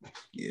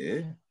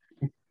 Yeah.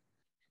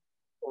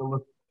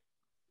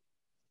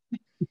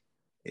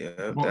 Yeah,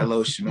 that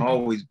lotion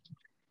always.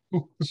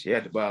 She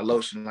had to buy a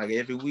lotion like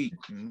every week.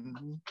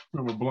 Mm-hmm.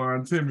 Remember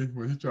Blind Timmy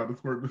when he tried to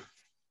squirt the.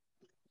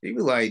 He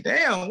was like,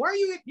 "Damn, why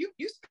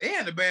you stay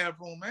in the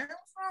bathroom, man?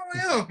 What's wrong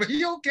with him? Are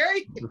you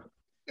okay?"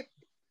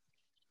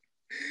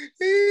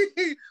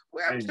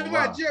 What happened to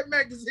my Jet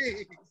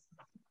magazine?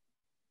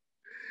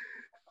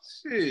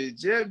 Shit,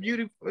 Jet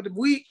Beauty for the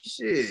week.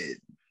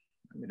 Shit,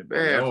 I'm in the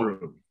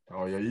bathroom.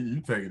 Oh yeah,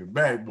 you taking it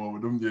back, boy,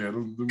 with them Jet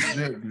Beauty.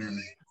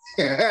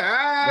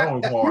 That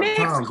was hard.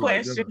 Next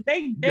question.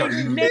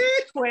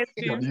 Next question.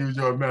 You got to use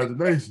your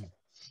imagination.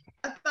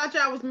 I thought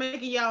y'all was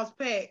making y'all's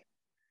pack.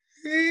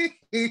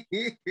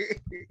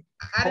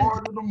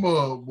 Hard in the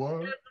mud,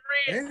 boy.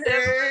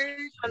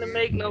 Trying to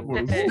make no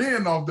pack.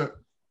 Stand off that.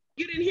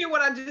 You didn't hear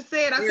what I just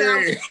said. I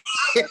said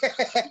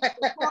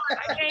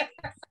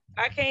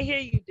I can't hear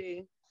you,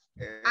 D.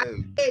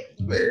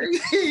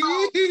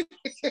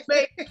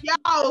 Make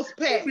y'all's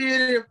pack. Been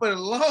here for the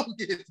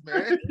longest,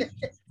 man.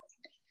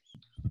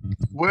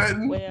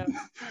 Sweating. Well,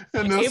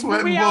 and if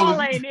sweating we all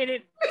ain't in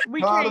it,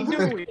 we can't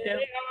do it.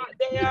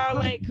 they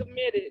all ain't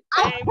committed.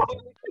 They ain't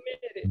fully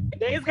committed.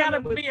 It's gotta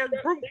be a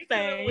group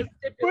thing. With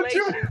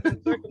stipulations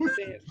and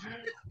circumstances.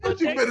 What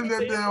you been in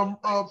that damn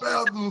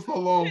bathroom so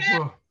long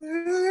for?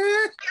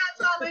 Y'all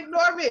trying to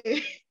ignore me.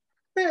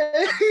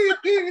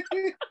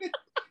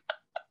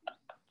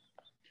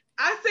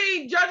 I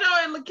see JoJo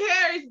and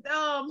LaCarrie's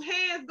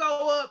hands go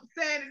up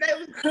saying that they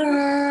was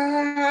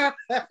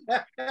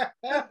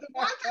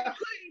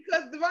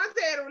because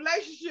Devontae had a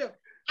relationship.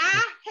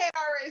 I had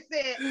already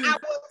said I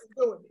wasn't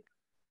doing it.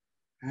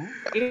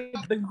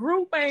 If the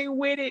group ain't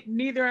with it,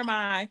 neither am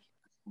I.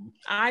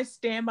 I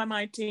stand by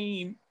my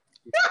team.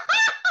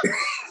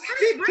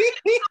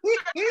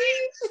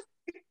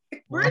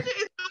 Bridget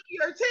is on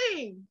your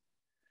team.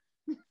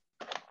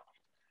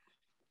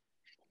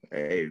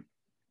 Hey,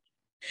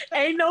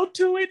 ain't no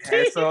 2 and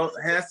 10.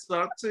 Hats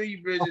off to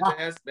you, Bridget.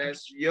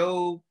 That's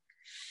your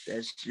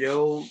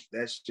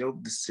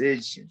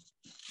decision.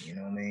 You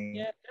know what I mean?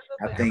 Yeah,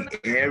 I think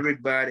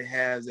everybody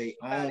has their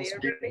own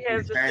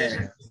spiritual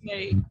path.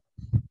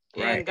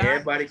 Right.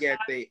 Everybody got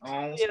their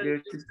own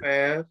spiritual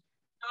path.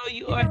 No,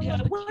 you are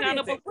held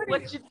accountable for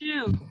what you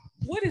do.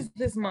 What is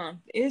this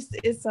month? It's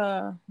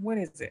what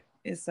is it?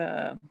 It's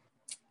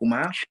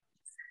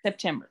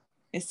September.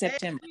 It's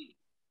September.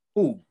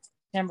 Who?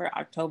 September,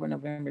 October,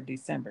 November,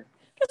 December.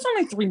 That's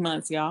only 3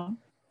 months, y'all.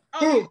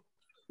 Oh,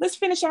 Let's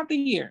finish out the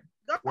year.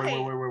 Wait.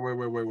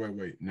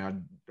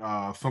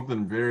 Now,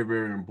 something very,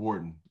 very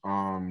important.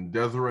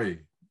 Desiree,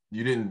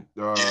 you didn't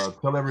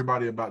tell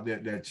everybody about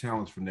that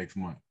challenge for next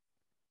month.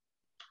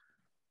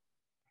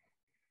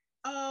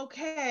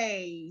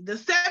 Okay, the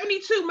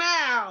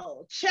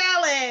 72-mile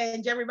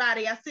challenge,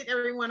 everybody. I sent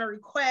everyone a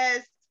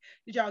request.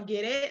 Did y'all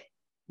get it?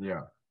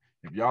 Yeah.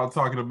 If y'all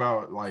talking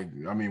about we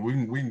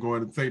can go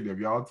ahead and take that. If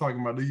y'all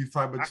talking about these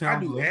type of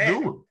challenges,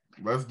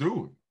 let's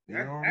do it. You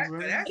know what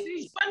I'm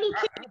saying?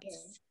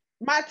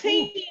 My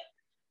team,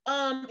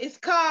 it's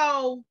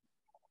called.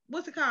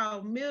 What's it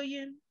called?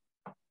 Million.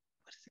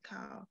 What's it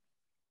called?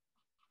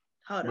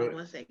 Hold on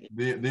 1 second.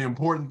 The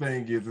important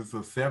thing is it's a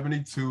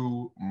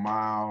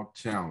 72-mile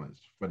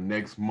challenge for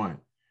next month.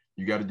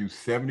 You got to do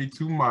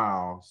 72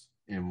 miles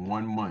in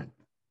 1 month.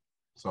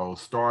 So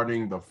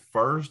starting the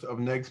 1st of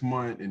next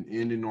month and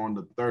ending on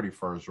the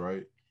 31st,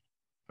 right?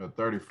 The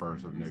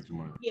 31st of next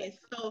month. Yes.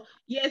 So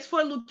yes,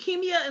 for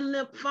leukemia and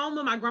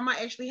lymphoma. My grandma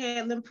actually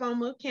had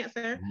lymphoma,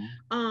 cancer.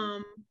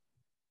 Mm-hmm.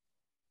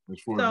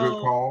 It's for a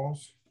good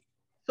cause.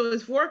 So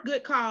it's for a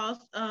good cause.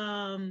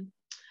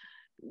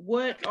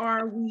 What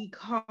are we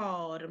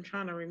called? I'm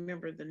trying to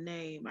remember the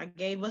name. I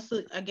gave us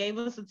a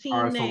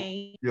team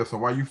name. So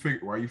while you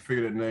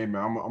figure that name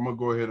out, I'm gonna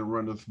go ahead and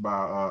run this by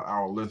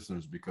our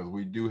listeners, because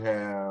we do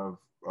have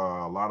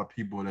a lot of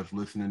people that's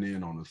listening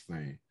in on this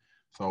thing.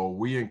 So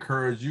we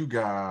encourage you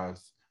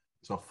guys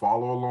to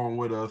follow along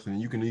with us,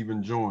 and you can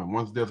even join.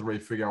 Once Desiree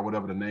figure out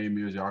whatever the name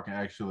is, y'all can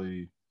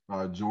actually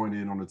join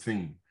in on the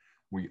team.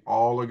 We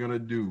all are gonna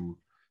do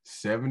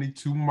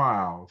 72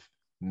 miles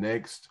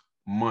next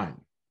month.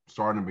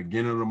 Starting the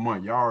beginning of the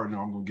month. Y'all already know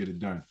I'm gonna get it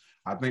done.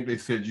 I think they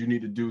said you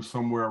need to do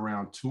somewhere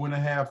around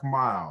 2.5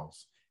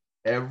 miles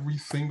every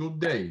single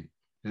day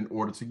in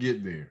order to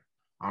get there.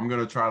 I'm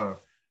gonna try to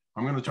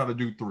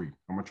do 3.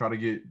 I'm gonna try to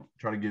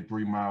get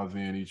 3 miles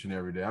in each and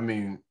every day. I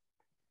mean,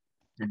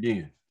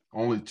 again,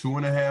 only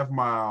 2.5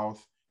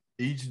 miles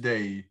each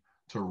day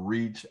to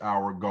reach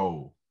our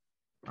goal.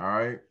 All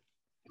right.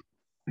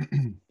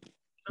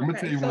 I'm gonna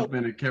tell you one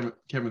thing that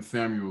Kevin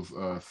Samuels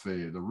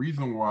said. The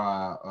reason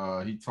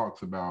why he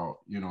talks about,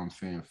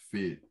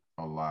 fit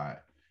a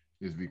lot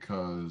is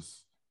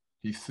because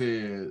he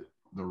said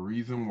the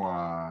reason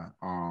why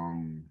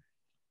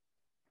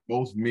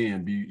most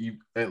men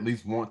at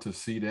least want to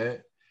see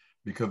that,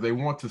 because they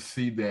want to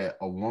see that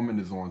a woman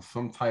is on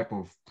some type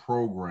of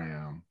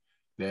program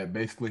that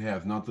basically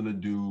has nothing to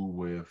do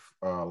with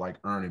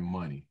earning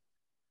money.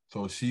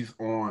 So she's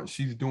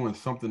doing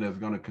something that's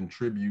going to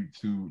contribute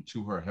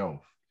to her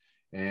health.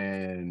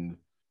 And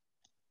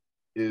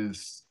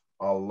is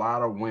a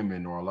lot of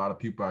women or a lot of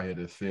people out here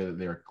that say that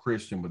they're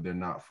Christian, but they're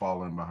not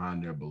following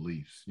behind their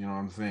beliefs. You know what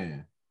I'm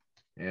saying?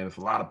 And it's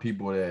a lot of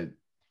people that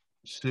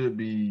should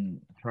be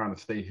trying to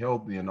stay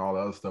healthy and all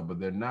that other stuff, but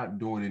they're not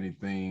doing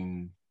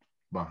anything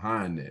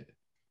behind it.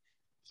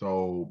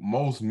 So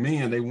most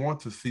men, they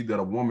want to see that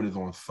a woman is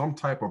on some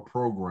type of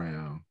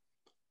program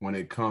when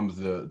it comes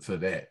to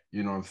that,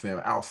 you know what I'm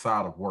saying,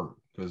 outside of work.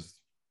 Because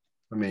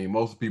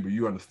most people,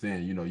 you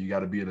understand, you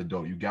got to be an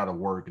adult. You got to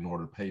work in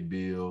order to pay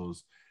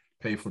bills,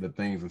 pay for the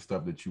things and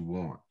stuff that you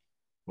want.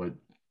 But,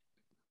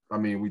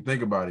 we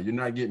think about it. You're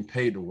not getting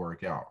paid to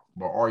work out.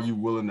 But are you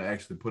willing to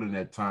actually put in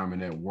that time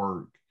and that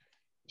work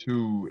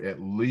to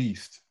at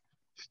least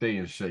stay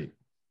in shape?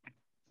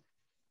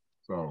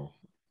 So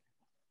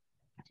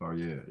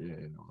yeah.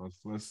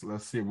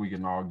 Let's see if we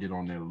can all get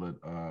on that little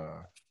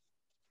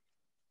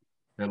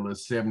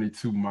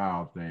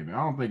 72-mile thing. I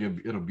don't think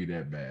it'll be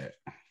that bad.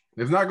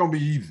 It's not gonna be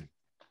easy.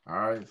 All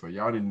right. So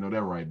y'all didn't know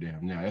that right there.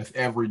 Now that's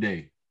every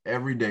day,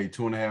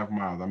 2.5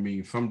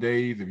 miles. Some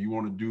days if you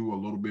want to do a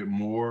little bit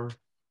more,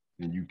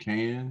 then you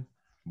can,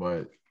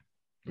 but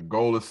The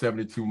goal is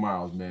 72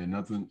 miles, man.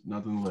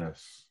 Nothing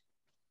less.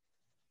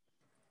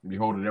 Be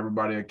holding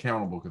everybody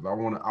accountable because I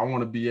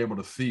want to be able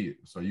to see it,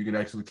 so you can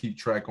actually keep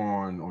track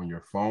on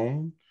your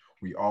phone.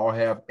 We all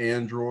have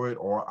Android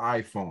or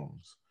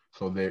iPhones,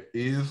 so there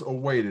is a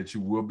way that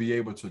you will be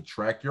able to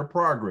track your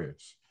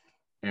progress.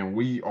 And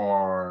we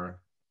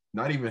are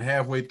not even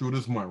halfway through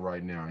this month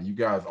right now. You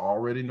guys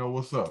already know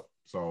what's up,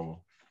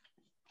 so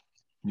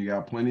you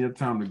got plenty of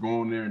time to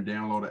go in there and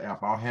download the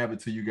app. I'll have it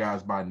to you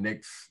guys by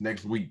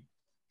next week,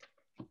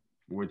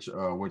 which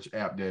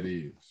app that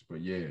is.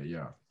 But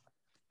yeah.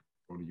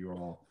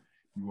 You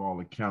all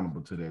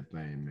accountable to that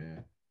thing,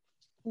 man.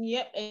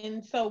 Yep,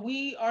 and so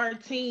we are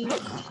team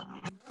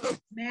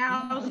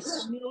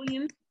Mouse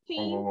Millions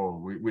team. Whoa.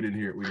 We didn't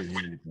hear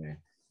anything.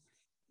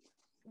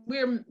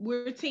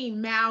 We're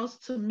team Mouse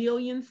to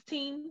Millions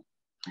team.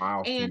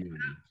 Miles to Millions.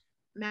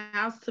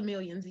 Mouse to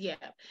Millions, yeah.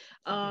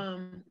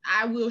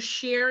 I will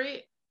share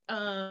it.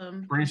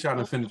 Screenshot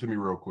and send it to me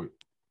real quick.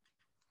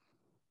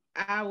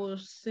 I will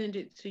send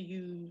it to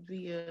you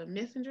via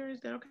Messenger.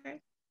 Is that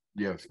okay?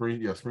 Yeah,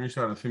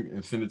 screenshot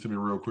and send it to me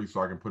real quick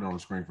so I can put it on the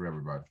screen for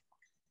everybody.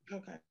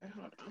 Okay,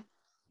 hold on.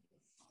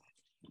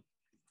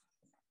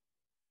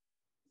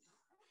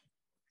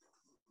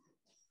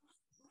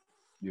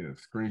 Yeah,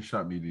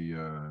 screenshot me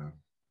the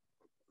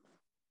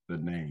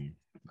name,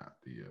 not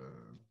the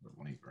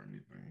link or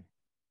anything.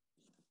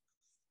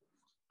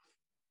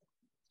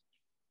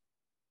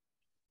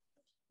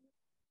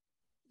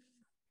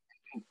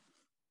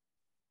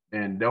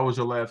 And that was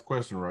your last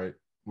question, right?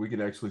 We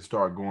could actually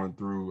start going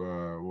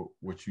through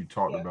what you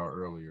talked about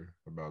earlier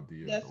about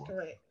the. That's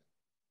correct.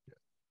 Yeah.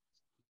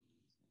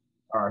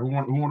 All right, who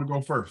want to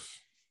go first?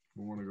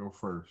 Who want to go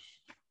first?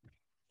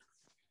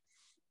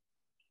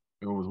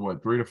 It was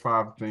what, 3 to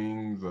 5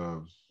 things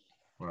of.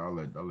 Well, I'll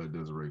let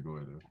Desiree go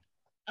ahead.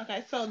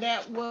 Okay, so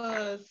that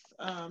was.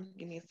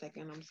 Give me a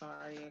second. I'm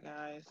sorry, you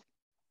guys.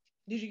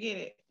 Did you get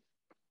it?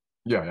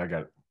 Yeah, I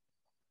got it.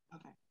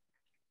 Okay.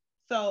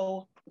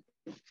 So.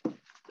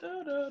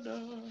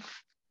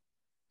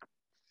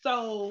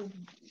 So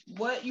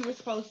what you were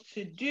supposed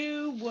to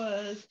do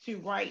was to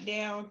write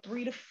down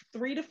three to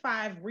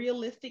five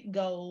realistic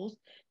goals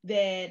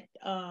that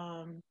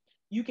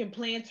you can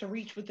plan to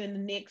reach within the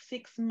next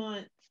 6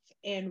 months,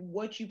 and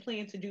what you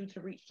plan to do to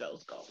reach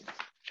those goals.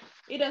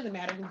 It doesn't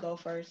matter who go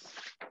first,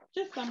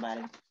 just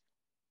somebody.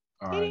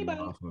 All right,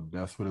 so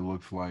that's what it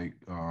looks like.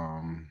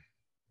 You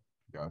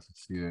guys can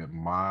see that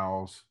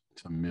Miles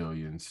to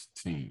Millions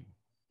team.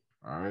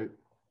 All right.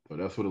 So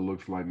that's what it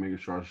looks like. Making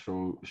sure I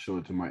show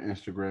it to my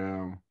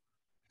Instagram.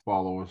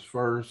 Follow us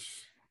first.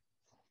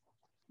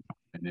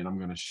 And then I'm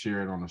going to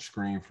share it on the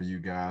screen for you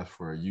guys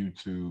for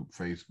YouTube,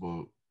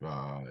 Facebook,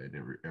 and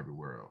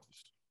everywhere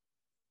else.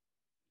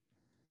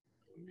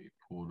 Let me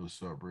pull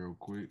this up real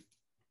quick.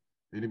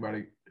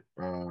 Anybody?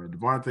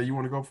 Devontae, you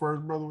want to go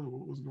first, brother?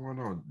 What's going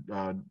on?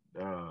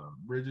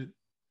 Bridget,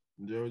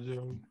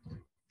 JoJo?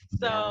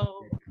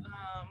 So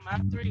my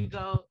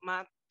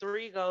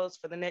three goals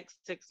for the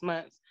next 6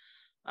 months.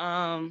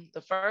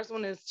 The first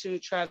one is to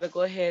try to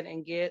go ahead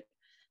and get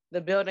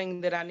the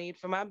building that I need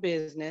for my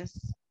business.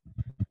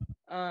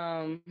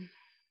 Let's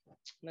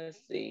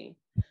see.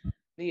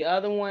 The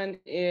other one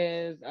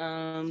is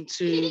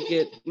to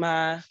get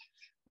my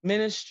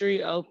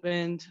ministry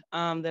opened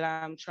that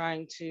I'm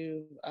trying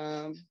to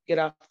get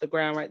off the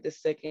ground right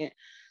this second,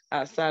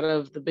 outside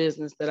of the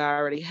business that I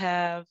already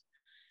have.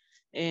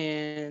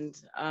 And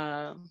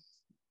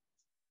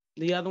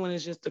the other one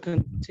is just to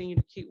continue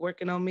to keep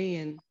working on me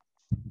and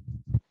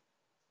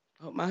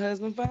hope my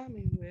husband find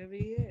me wherever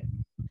he at.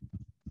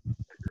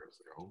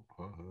 Hope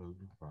her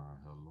husband find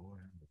her, Lord.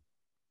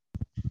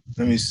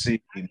 Let me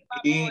see.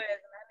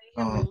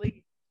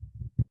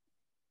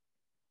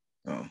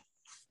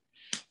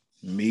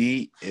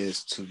 Me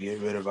is to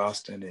get rid of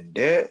outstanding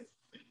debt.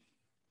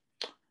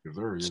 Yes,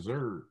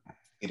 sir.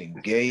 Get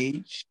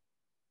engaged.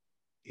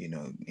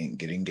 And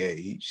get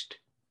engaged.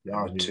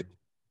 Number 2.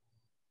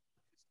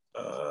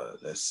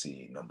 Let's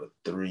see. Number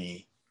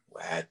 3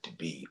 had to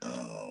be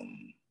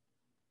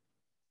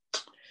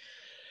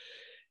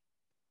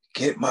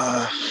get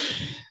my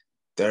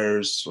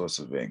third source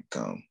of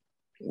income,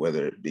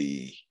 whether it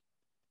be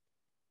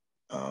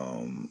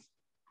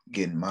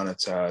getting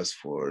monetized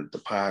for the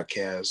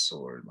podcast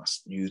or my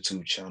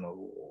YouTube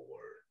channel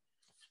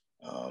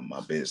or my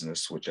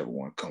business, whichever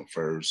one come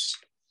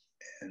first,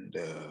 and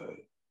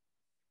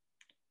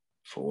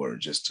for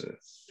just to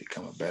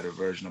become a better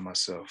version of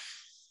myself.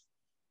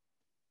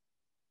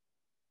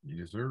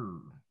 Yes, sir.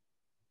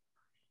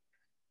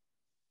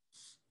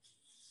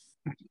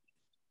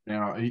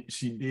 Now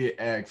she did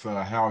ask,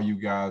 "How are you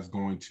guys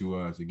going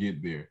to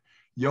get there?"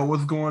 Yo,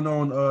 what's going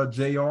on,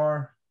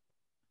 JR?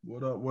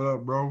 What up,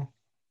 bro?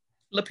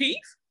 Lapeef?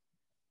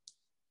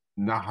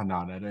 Nah,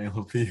 that ain't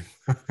Lapeef.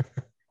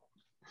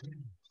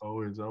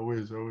 always.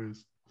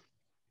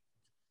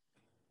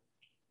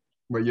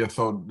 But yeah,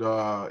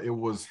 so it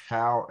was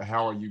how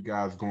are you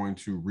guys going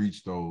to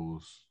reach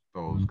those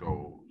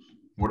goals?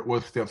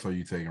 What steps are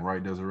you taking,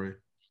 right, Desiree?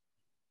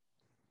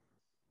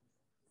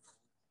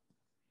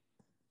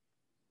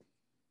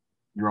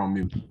 You're on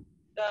mute.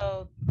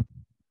 So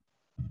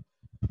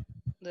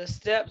the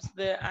steps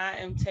that I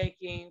am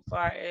taking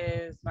far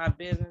as my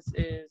business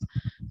is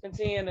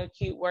continuing to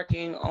keep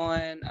working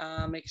on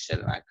making sure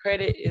that my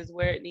credit is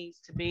where it needs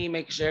to be,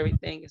 making sure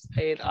everything is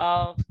paid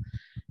off.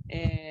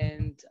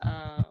 And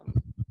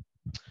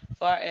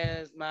far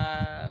as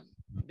my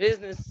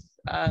business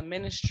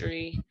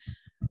ministry,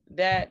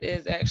 that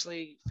is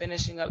actually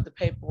finishing up the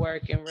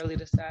paperwork and really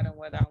deciding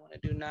whether I want to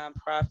do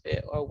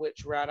nonprofit or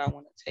which route I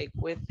want to take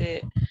with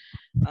it.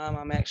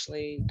 I'm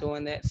actually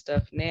doing that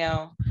stuff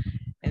now.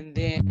 And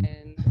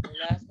then the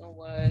last one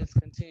was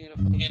continue to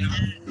focus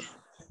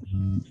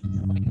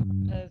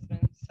on my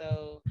husband.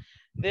 So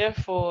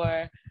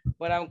therefore,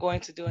 what I'm going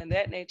to do in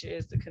that nature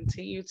is to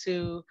continue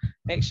to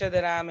make sure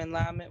that I'm in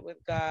alignment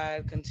with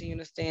God, continue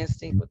to stay in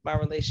sync with my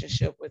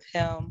relationship with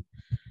Him,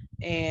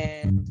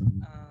 and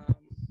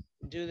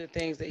do the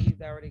things that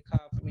He's already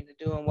called for me to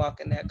do and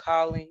walk in that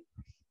calling,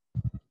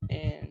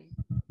 and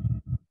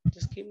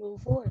just keep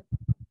moving forward.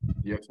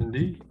 Yes,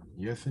 indeed.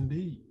 Yes,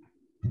 indeed.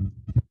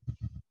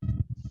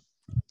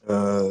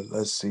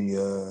 Let's see.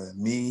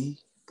 Me,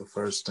 the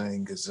first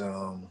thing is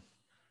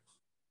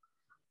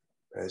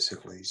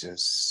basically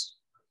just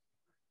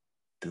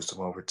do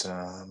some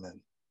overtime and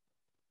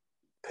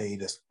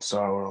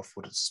start off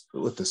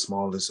with the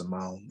smallest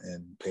amount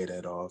and pay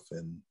that off,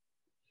 and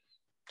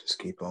just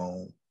keep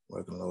on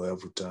working low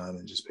overtime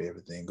and just pay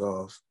everything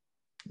off,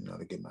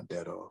 to get my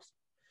debt off.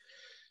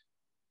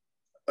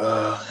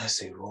 Let's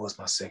see, what was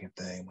my second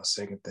thing? My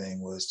second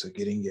thing was to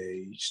get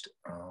engaged.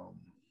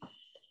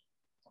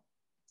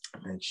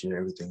 Make sure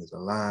everything is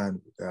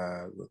aligned with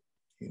God, with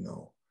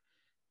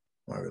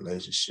my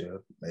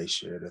relationship. Make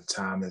sure the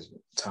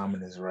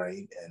timing is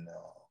right, and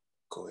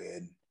go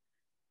ahead and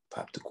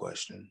pop the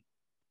question.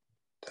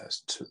 That's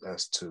two.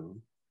 That's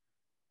two.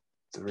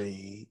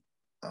 Three.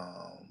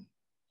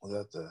 Was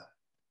that the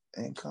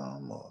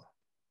income or?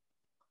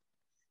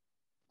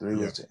 Three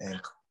was the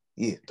income.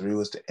 Yeah, three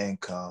was the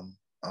income.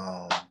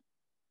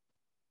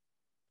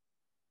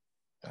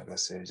 Like I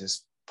said,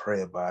 just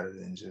pray about it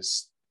and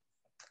just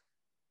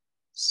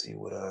see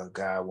what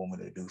God want me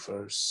to do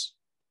first.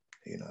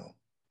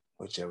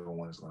 Whichever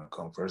one is going to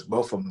come first.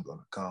 Both of them are going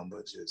to come,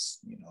 but just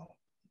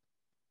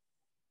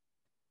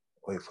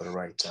wait for the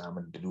right time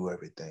and to do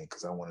everything,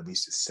 because I want to be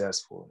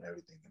successful in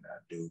everything that I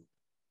do,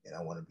 and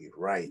I want to be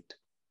right.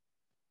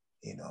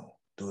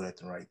 Do it at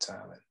the right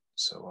time. And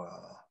so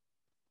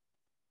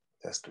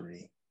that's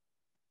 3.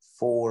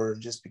 4,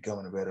 just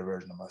becoming a better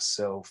version of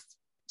myself.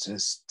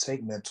 Just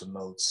take mental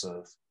notes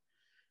of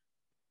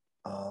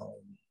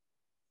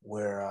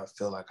where I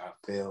feel like I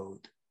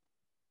failed,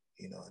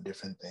 in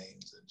different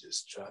things, and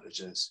just try to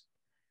just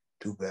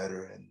do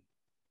better and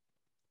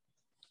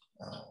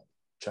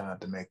try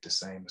not to make the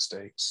same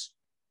mistakes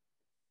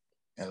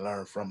and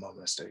learn from my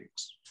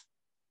mistakes.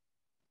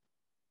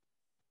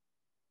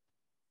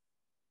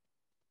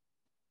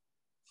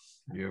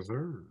 Yes,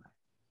 sir.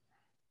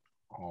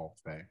 All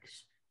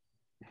facts.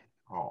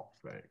 All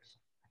facts.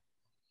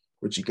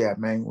 What you got,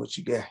 man? What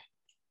you got?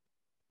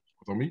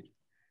 What's on me?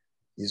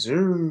 Yes,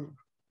 sir.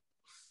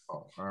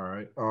 Oh, all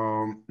right.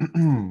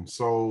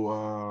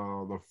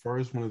 So the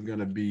first one is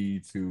gonna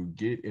be to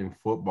get in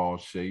football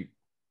shape.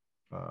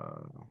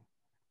 It'll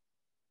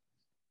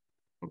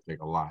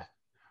take a lot,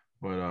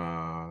 but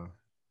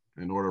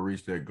in order to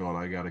reach that goal,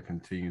 I got to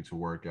continue to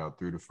work out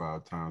 3 to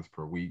 5 times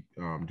per week.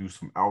 Do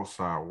some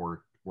outside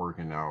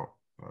working out.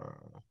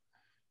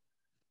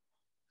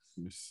 Let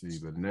me see.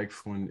 The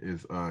next one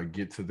is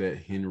get to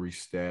that Henry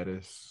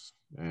status.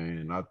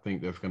 And I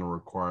think that's going to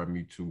require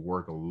me to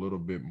work a little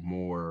bit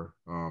more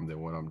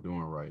than what I'm doing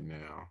right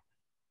now.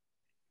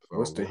 So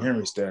what's the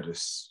Henry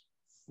status?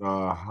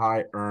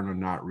 High earner,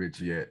 not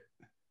rich yet.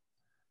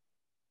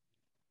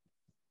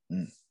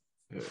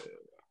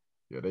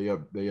 Yeah, they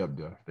up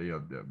there. They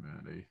up there,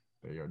 man.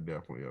 They are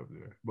definitely up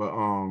there. But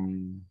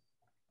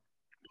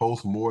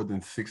post more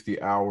than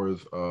 60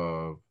 hours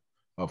of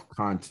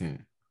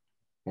content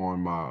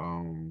on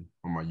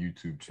my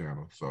YouTube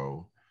channel.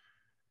 So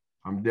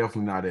I'm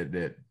definitely not at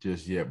that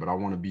just yet, but I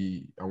want to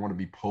be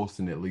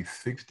posting at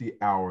least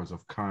 60 hours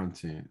of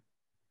content,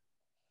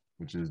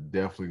 which is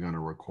definitely going to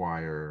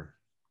require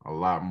a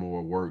lot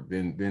more work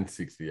than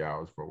 60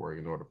 hours for work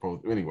in order to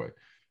post. Anyway,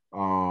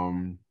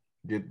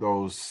 get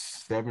those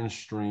 7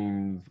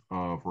 streams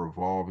of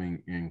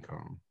revolving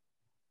income.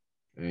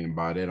 And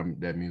by that,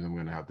 that means I'm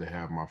going to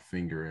have my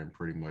finger in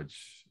pretty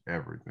much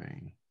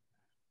everything.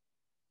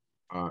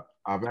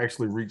 I've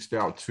actually reached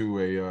out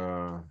to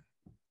a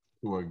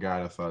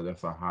guy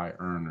that's a high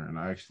earner, and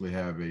I actually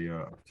have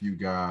a few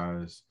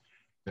guys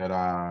that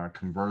I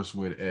converse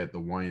with at the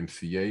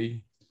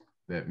YMCA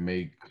that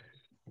make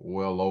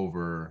well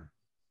over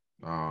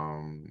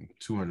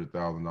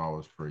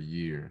 $200,000 per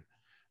year.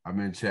 I've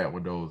been chatting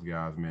with those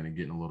guys, man, and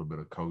getting a little bit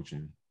of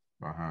coaching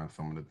behind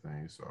some of the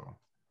things. So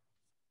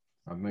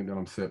I think that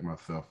I'm setting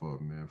myself up,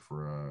 man,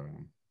 for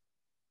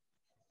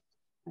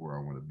where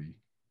I want to be.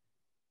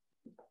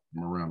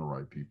 I'm around the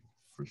right people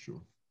for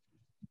sure.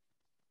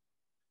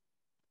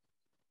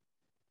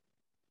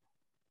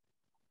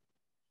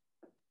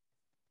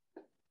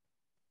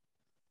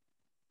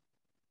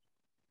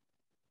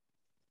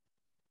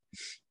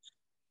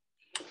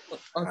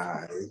 All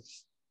right.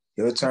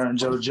 Your turn,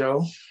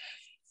 JoJo.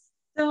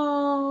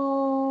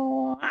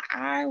 So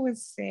I would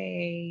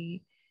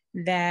say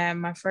that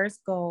my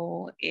first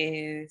goal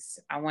is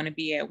I want to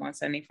be at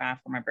 175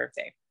 for my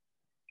birthday,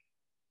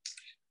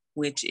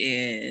 which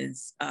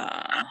is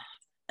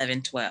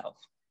 11/12.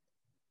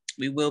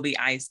 We will be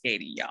ice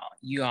skating, y'all.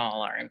 You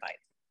all are invited.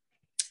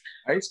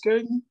 Ice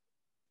skating?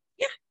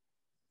 Yeah.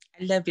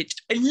 I love it.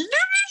 I love it.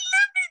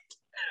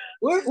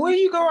 Where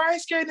you go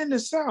ice skating in the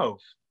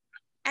South?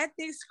 At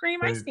the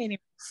Extreme Ice Skating.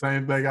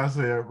 Same thing I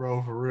said,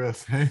 bro, for real.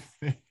 Same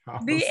thing.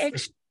 The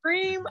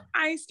Extreme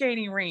Ice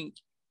Skating rink.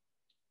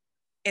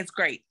 It's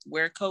great.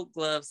 Wear a coat,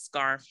 gloves,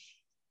 scarf,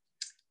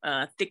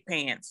 thick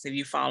pants if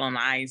you fall on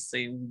the ice so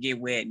you get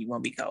wet and you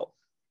won't be cold.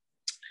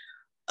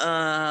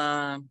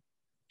 I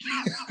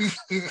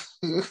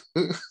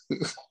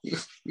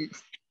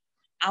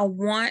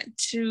want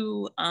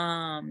to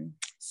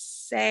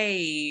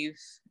save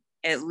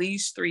at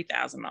least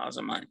 $3,000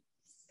 a month.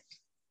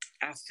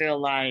 I feel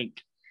like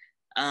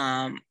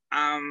let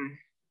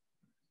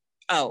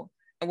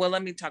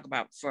me talk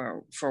about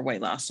for weight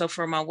loss. So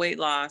for my weight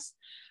loss,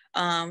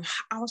 I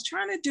was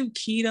trying to do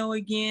keto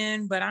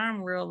again, but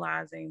I'm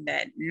realizing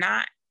that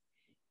not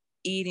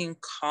eating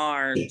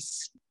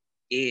carbs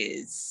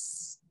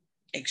is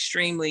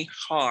extremely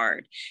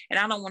hard. And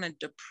I don't want to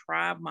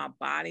deprive my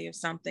body of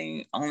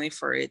something only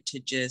for it to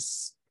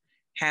just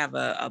have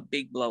a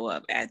big blow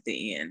up at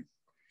the end.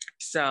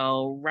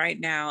 So right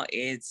now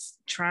it's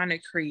trying to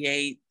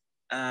create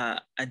a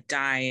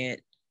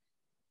diet,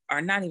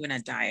 or not even a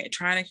diet,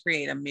 trying to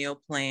create a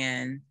meal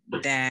plan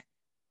that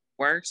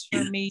works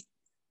for me,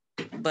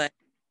 but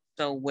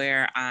so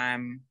where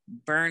I'm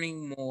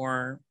burning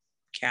more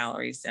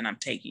calories than I'm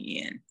taking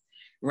in,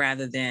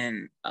 rather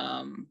than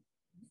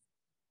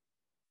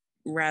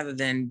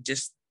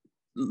just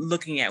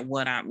looking at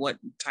what I'm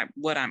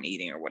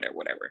eating or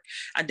whatever.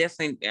 I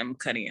definitely am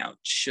cutting out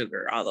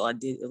sugar, although I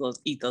did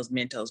eat those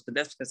Mentos, but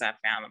that's because I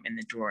found them in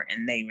the drawer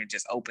and they were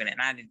just open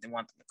and I didn't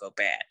want them to go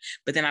bad.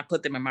 But then I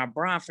put them in my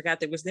bra and forgot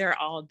they was there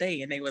all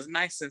day and they was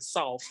nice and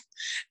soft.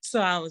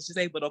 So I was just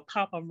able to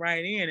pop them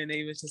right in and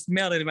they was just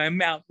melting in my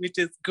mouth, which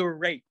is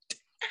great.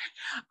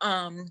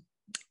 And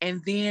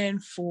then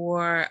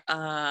for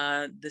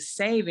the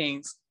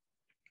savings,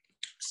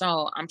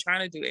 so I'm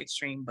trying to do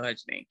extreme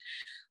budgeting.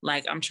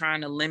 Like I'm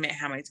trying to limit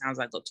how many times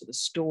I go to the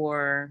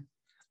store.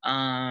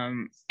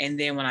 And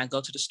then when I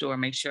go to the store,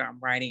 make sure I'm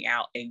writing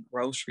out a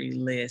grocery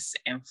list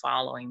and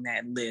following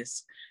that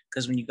list.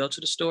 Because when you go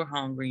to the store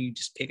hungry, you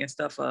just picking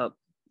stuff up,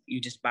 you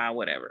just buy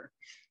whatever.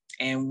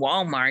 And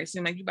Walmart, it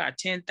seems like you buy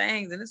 10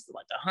 things and it's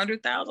like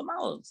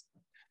 $100,000.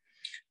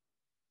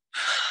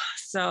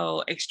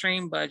 So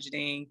extreme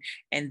budgeting.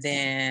 And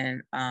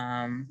then,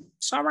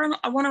 so I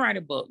want to write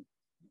a book.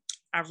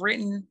 I've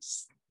written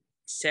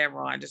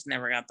several, I just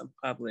never got them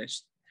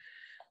published,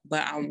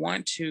 but I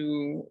want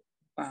to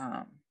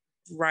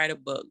write a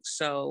book.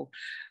 So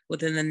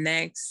within the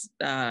next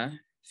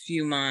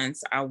few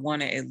months, I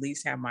want to at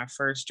least have my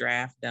first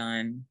draft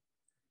done,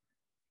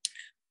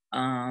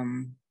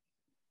 and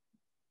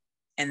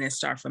then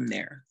start from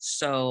there.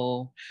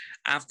 So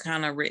I've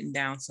kind of written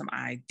down some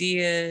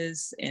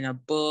ideas in a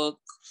book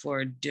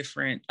for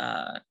different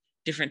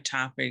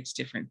topics,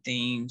 different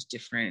themes,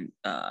 different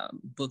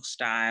book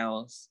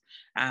styles.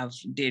 I've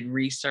did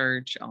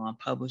research on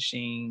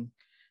publishing.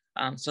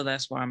 So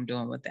that's what I'm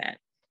doing with that.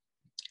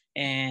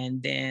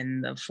 And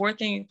then the fourth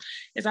thing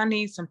is I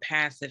need some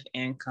passive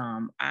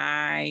income.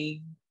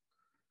 I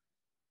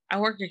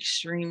work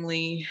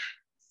extremely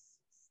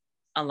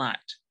a lot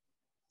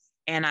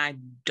and I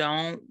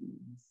don't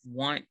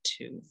want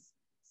to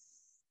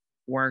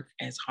work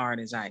as hard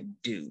as I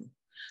do.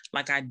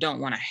 Like I don't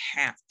want to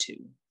have to.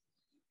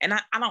 And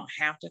I don't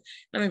have to,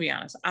 let me be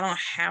honest, I don't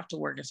have to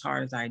work as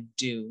hard as I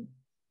do.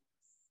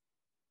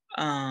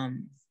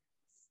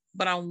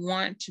 But I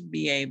want to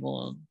be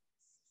able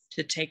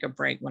to take a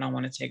break when I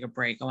want to take a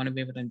break. I want to be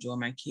able to enjoy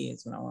my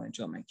kids when I want to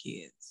enjoy my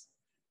kids.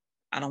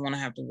 I don't want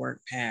to have to work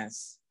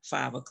past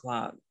 5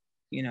 o'clock,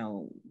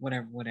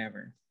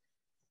 whatever.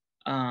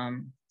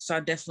 So I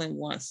definitely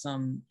want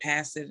some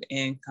passive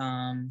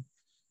income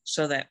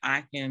so that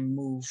I can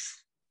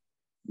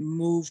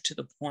move to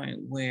the point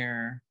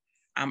where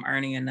I'm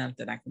earning enough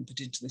that I can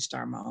potentially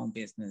start my own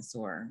business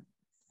or,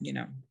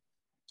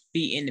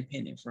 be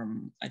independent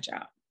from a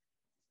job.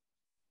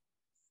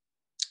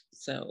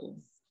 So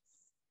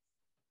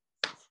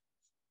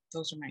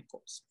those are my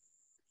goals.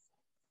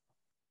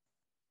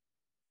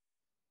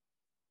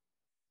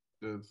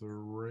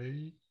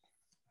 Desiree,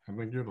 I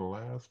think you're the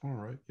last one,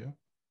 right? Yeah.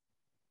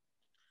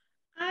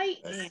 I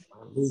am.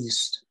 At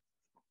least.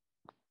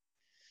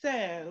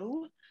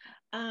 So,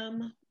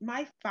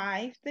 my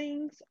 5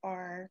 things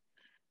are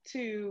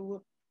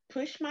to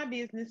push my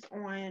business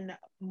on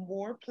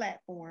more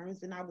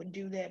platforms, and I would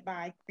do that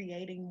by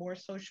creating more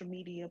social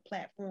media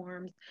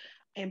platforms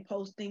and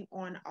posting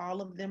on all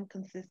of them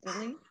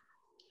consistently.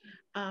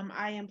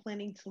 I am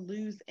planning to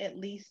lose at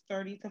least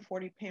 30 to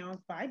 40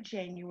 pounds by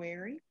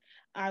January.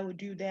 I would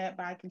do that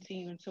by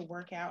continuing to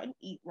work out and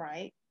eat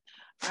right.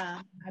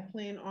 I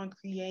plan on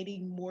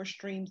creating more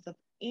streams of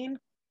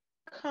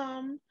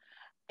income,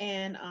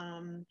 and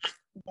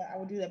but I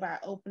will do that by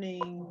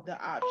opening the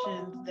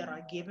options that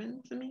are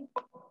given to me.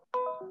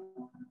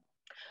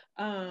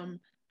 Um,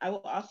 I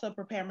will also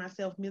prepare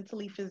myself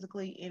mentally,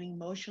 physically, and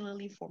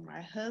emotionally for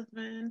my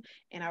husband,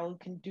 and I will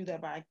can do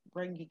that by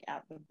bringing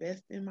out the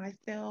best in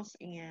myself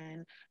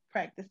and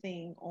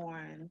practicing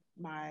on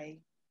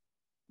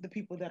the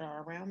people that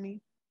are around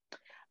me.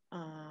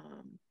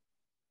 Um,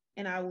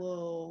 and I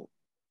will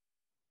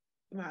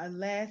my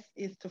last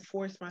is to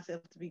force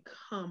myself to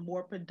become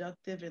more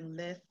productive and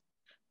less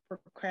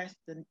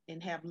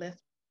and have less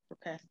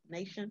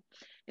procrastination.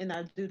 And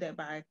I do that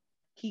by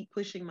keep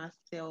pushing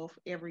myself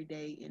every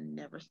day and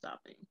never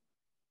stopping.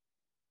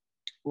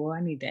 Well,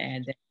 I need to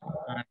add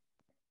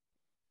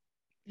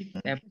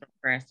that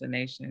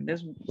procrastination.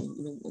 This,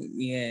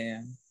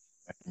 yeah.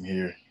 I'm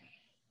here.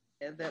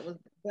 Yeah, that was,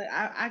 but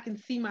I can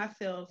see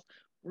myself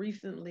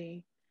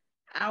recently.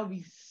 I'll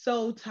be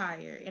so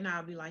tired, and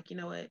I'll be like, you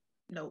know what?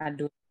 No. I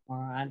do it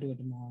tomorrow. I do it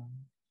tomorrow.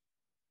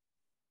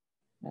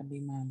 That'd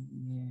be my,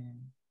 yeah.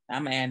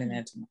 I'm adding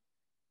that tomorrow.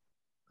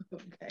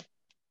 Okay.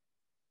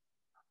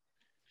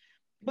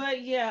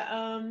 But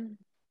yeah,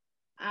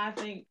 I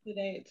think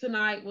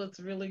tonight was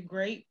really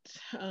great.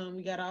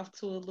 We got off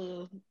to a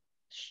little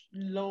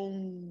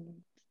long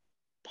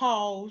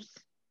pause,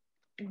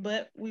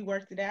 but we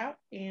worked it out,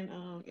 and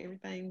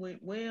everything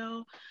went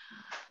well.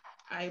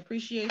 I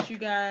appreciate you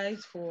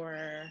guys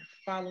for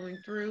following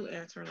through,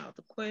 answering all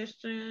the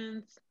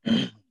questions.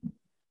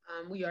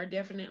 We are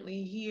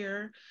definitely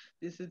here.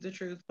 This is the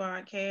Truth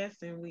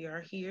Podcast, and we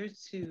are here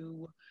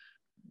to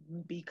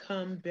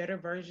become better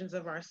versions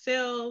of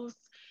ourselves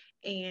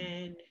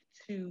and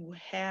to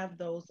have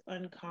those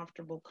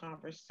uncomfortable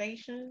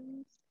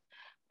conversations.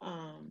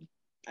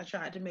 I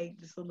tried to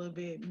make this a little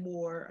bit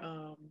more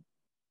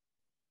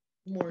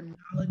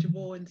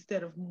knowledgeable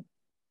instead of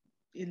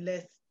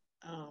less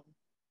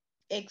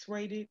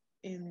X-rated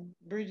in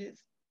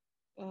Bridget's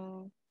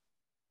um,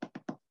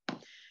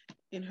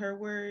 in her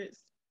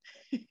words.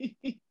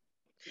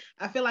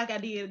 I feel like I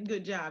did a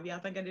good job. Y'all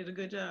think I did a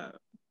good job?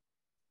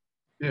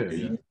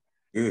 Yeah.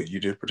 Good. You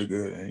did pretty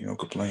good. And you don't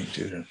complain,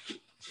 did you?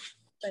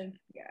 Thank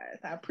you guys.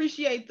 I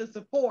appreciate the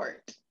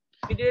support.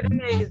 You did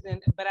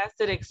amazing, but I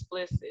said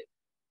explicit.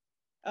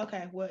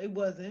 Okay, well, it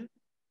wasn't.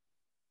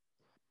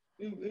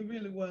 It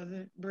really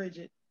wasn't.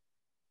 Bridget.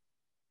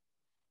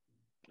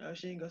 Oh,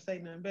 she ain't gonna say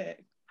nothing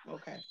back.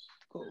 Okay,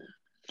 cool.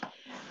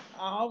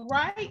 All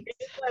right.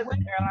 It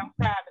wasn't, girl. I'm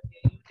proud of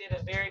you. You did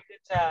a very good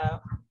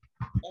job.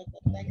 Okay,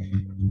 thank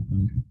you.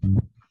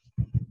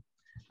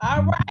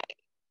 All right.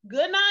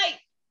 Good night.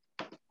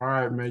 All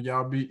right, man.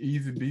 Y'all be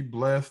easy, be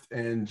blessed.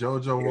 And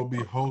JoJo will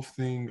be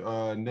hosting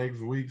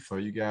next week. So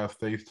you guys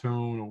stay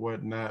tuned and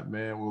whatnot,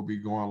 man. We'll be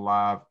going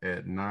live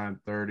at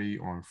 9:30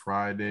 on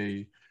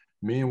Friday.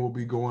 Men will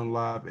be going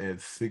live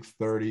at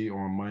 6:30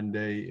 on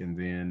Monday. And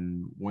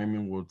then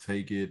women will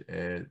take it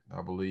at,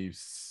 I believe,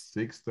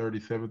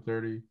 6:30,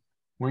 7:30.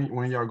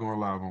 When y'all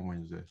going live on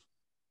Wednesday?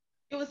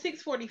 It was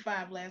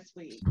 6:45 last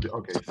week.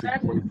 Okay,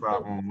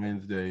 6:45 on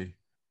Wednesday.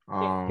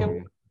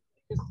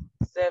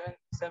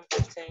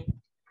 7:15.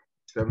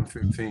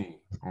 7:15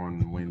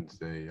 on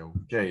Wednesday.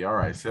 Okay, all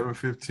right.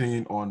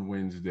 7:15 on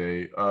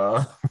Wednesday.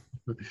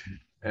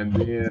 And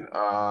then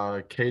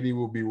Katie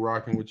will be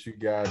rocking with you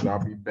guys.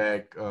 I'll be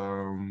back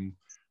right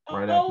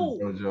after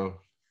JoJo.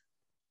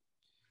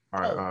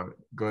 All right,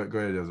 go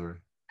ahead,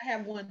 Desiree. I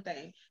have one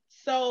thing.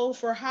 So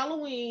for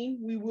Halloween,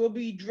 we will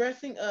be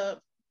dressing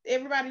up.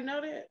 Everybody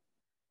know that?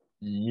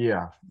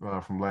 Yeah,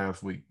 from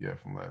last week. Yeah,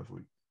 from last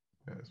week.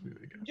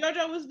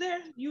 JoJo was there.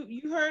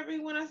 You heard me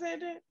when I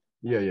said that?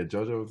 Yeah,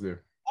 JoJo was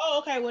there. Oh,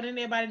 okay. Well, then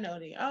everybody know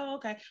that. Oh,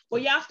 okay.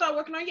 Well, y'all start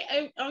working on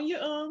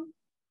your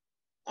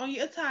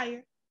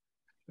attire.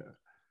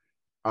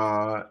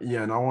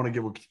 Yeah, and I want to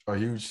give a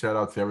huge shout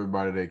out to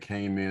everybody that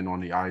came in on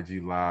the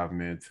IG live,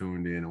 man,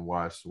 tuned in and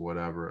watched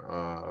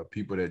whatever.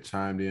 People that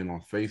chimed in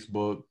on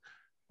Facebook,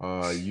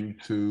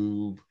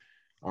 YouTube.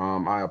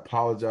 I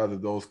apologize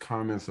if those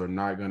comments are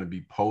not going to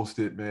be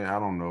posted, man. I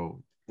don't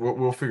know.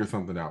 We'll figure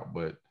something out,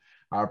 but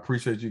I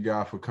appreciate you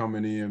guys for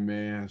coming in,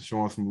 man,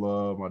 showing some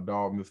love. My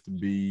dog, Mr.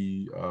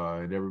 B,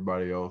 and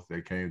everybody else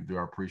that came through.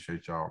 I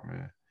appreciate y'all,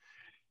 man.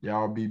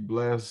 Y'all be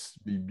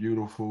blessed, be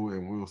beautiful,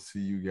 and we'll see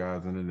you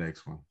guys in the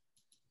next one.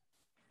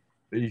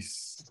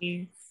 Peace.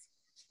 Peace.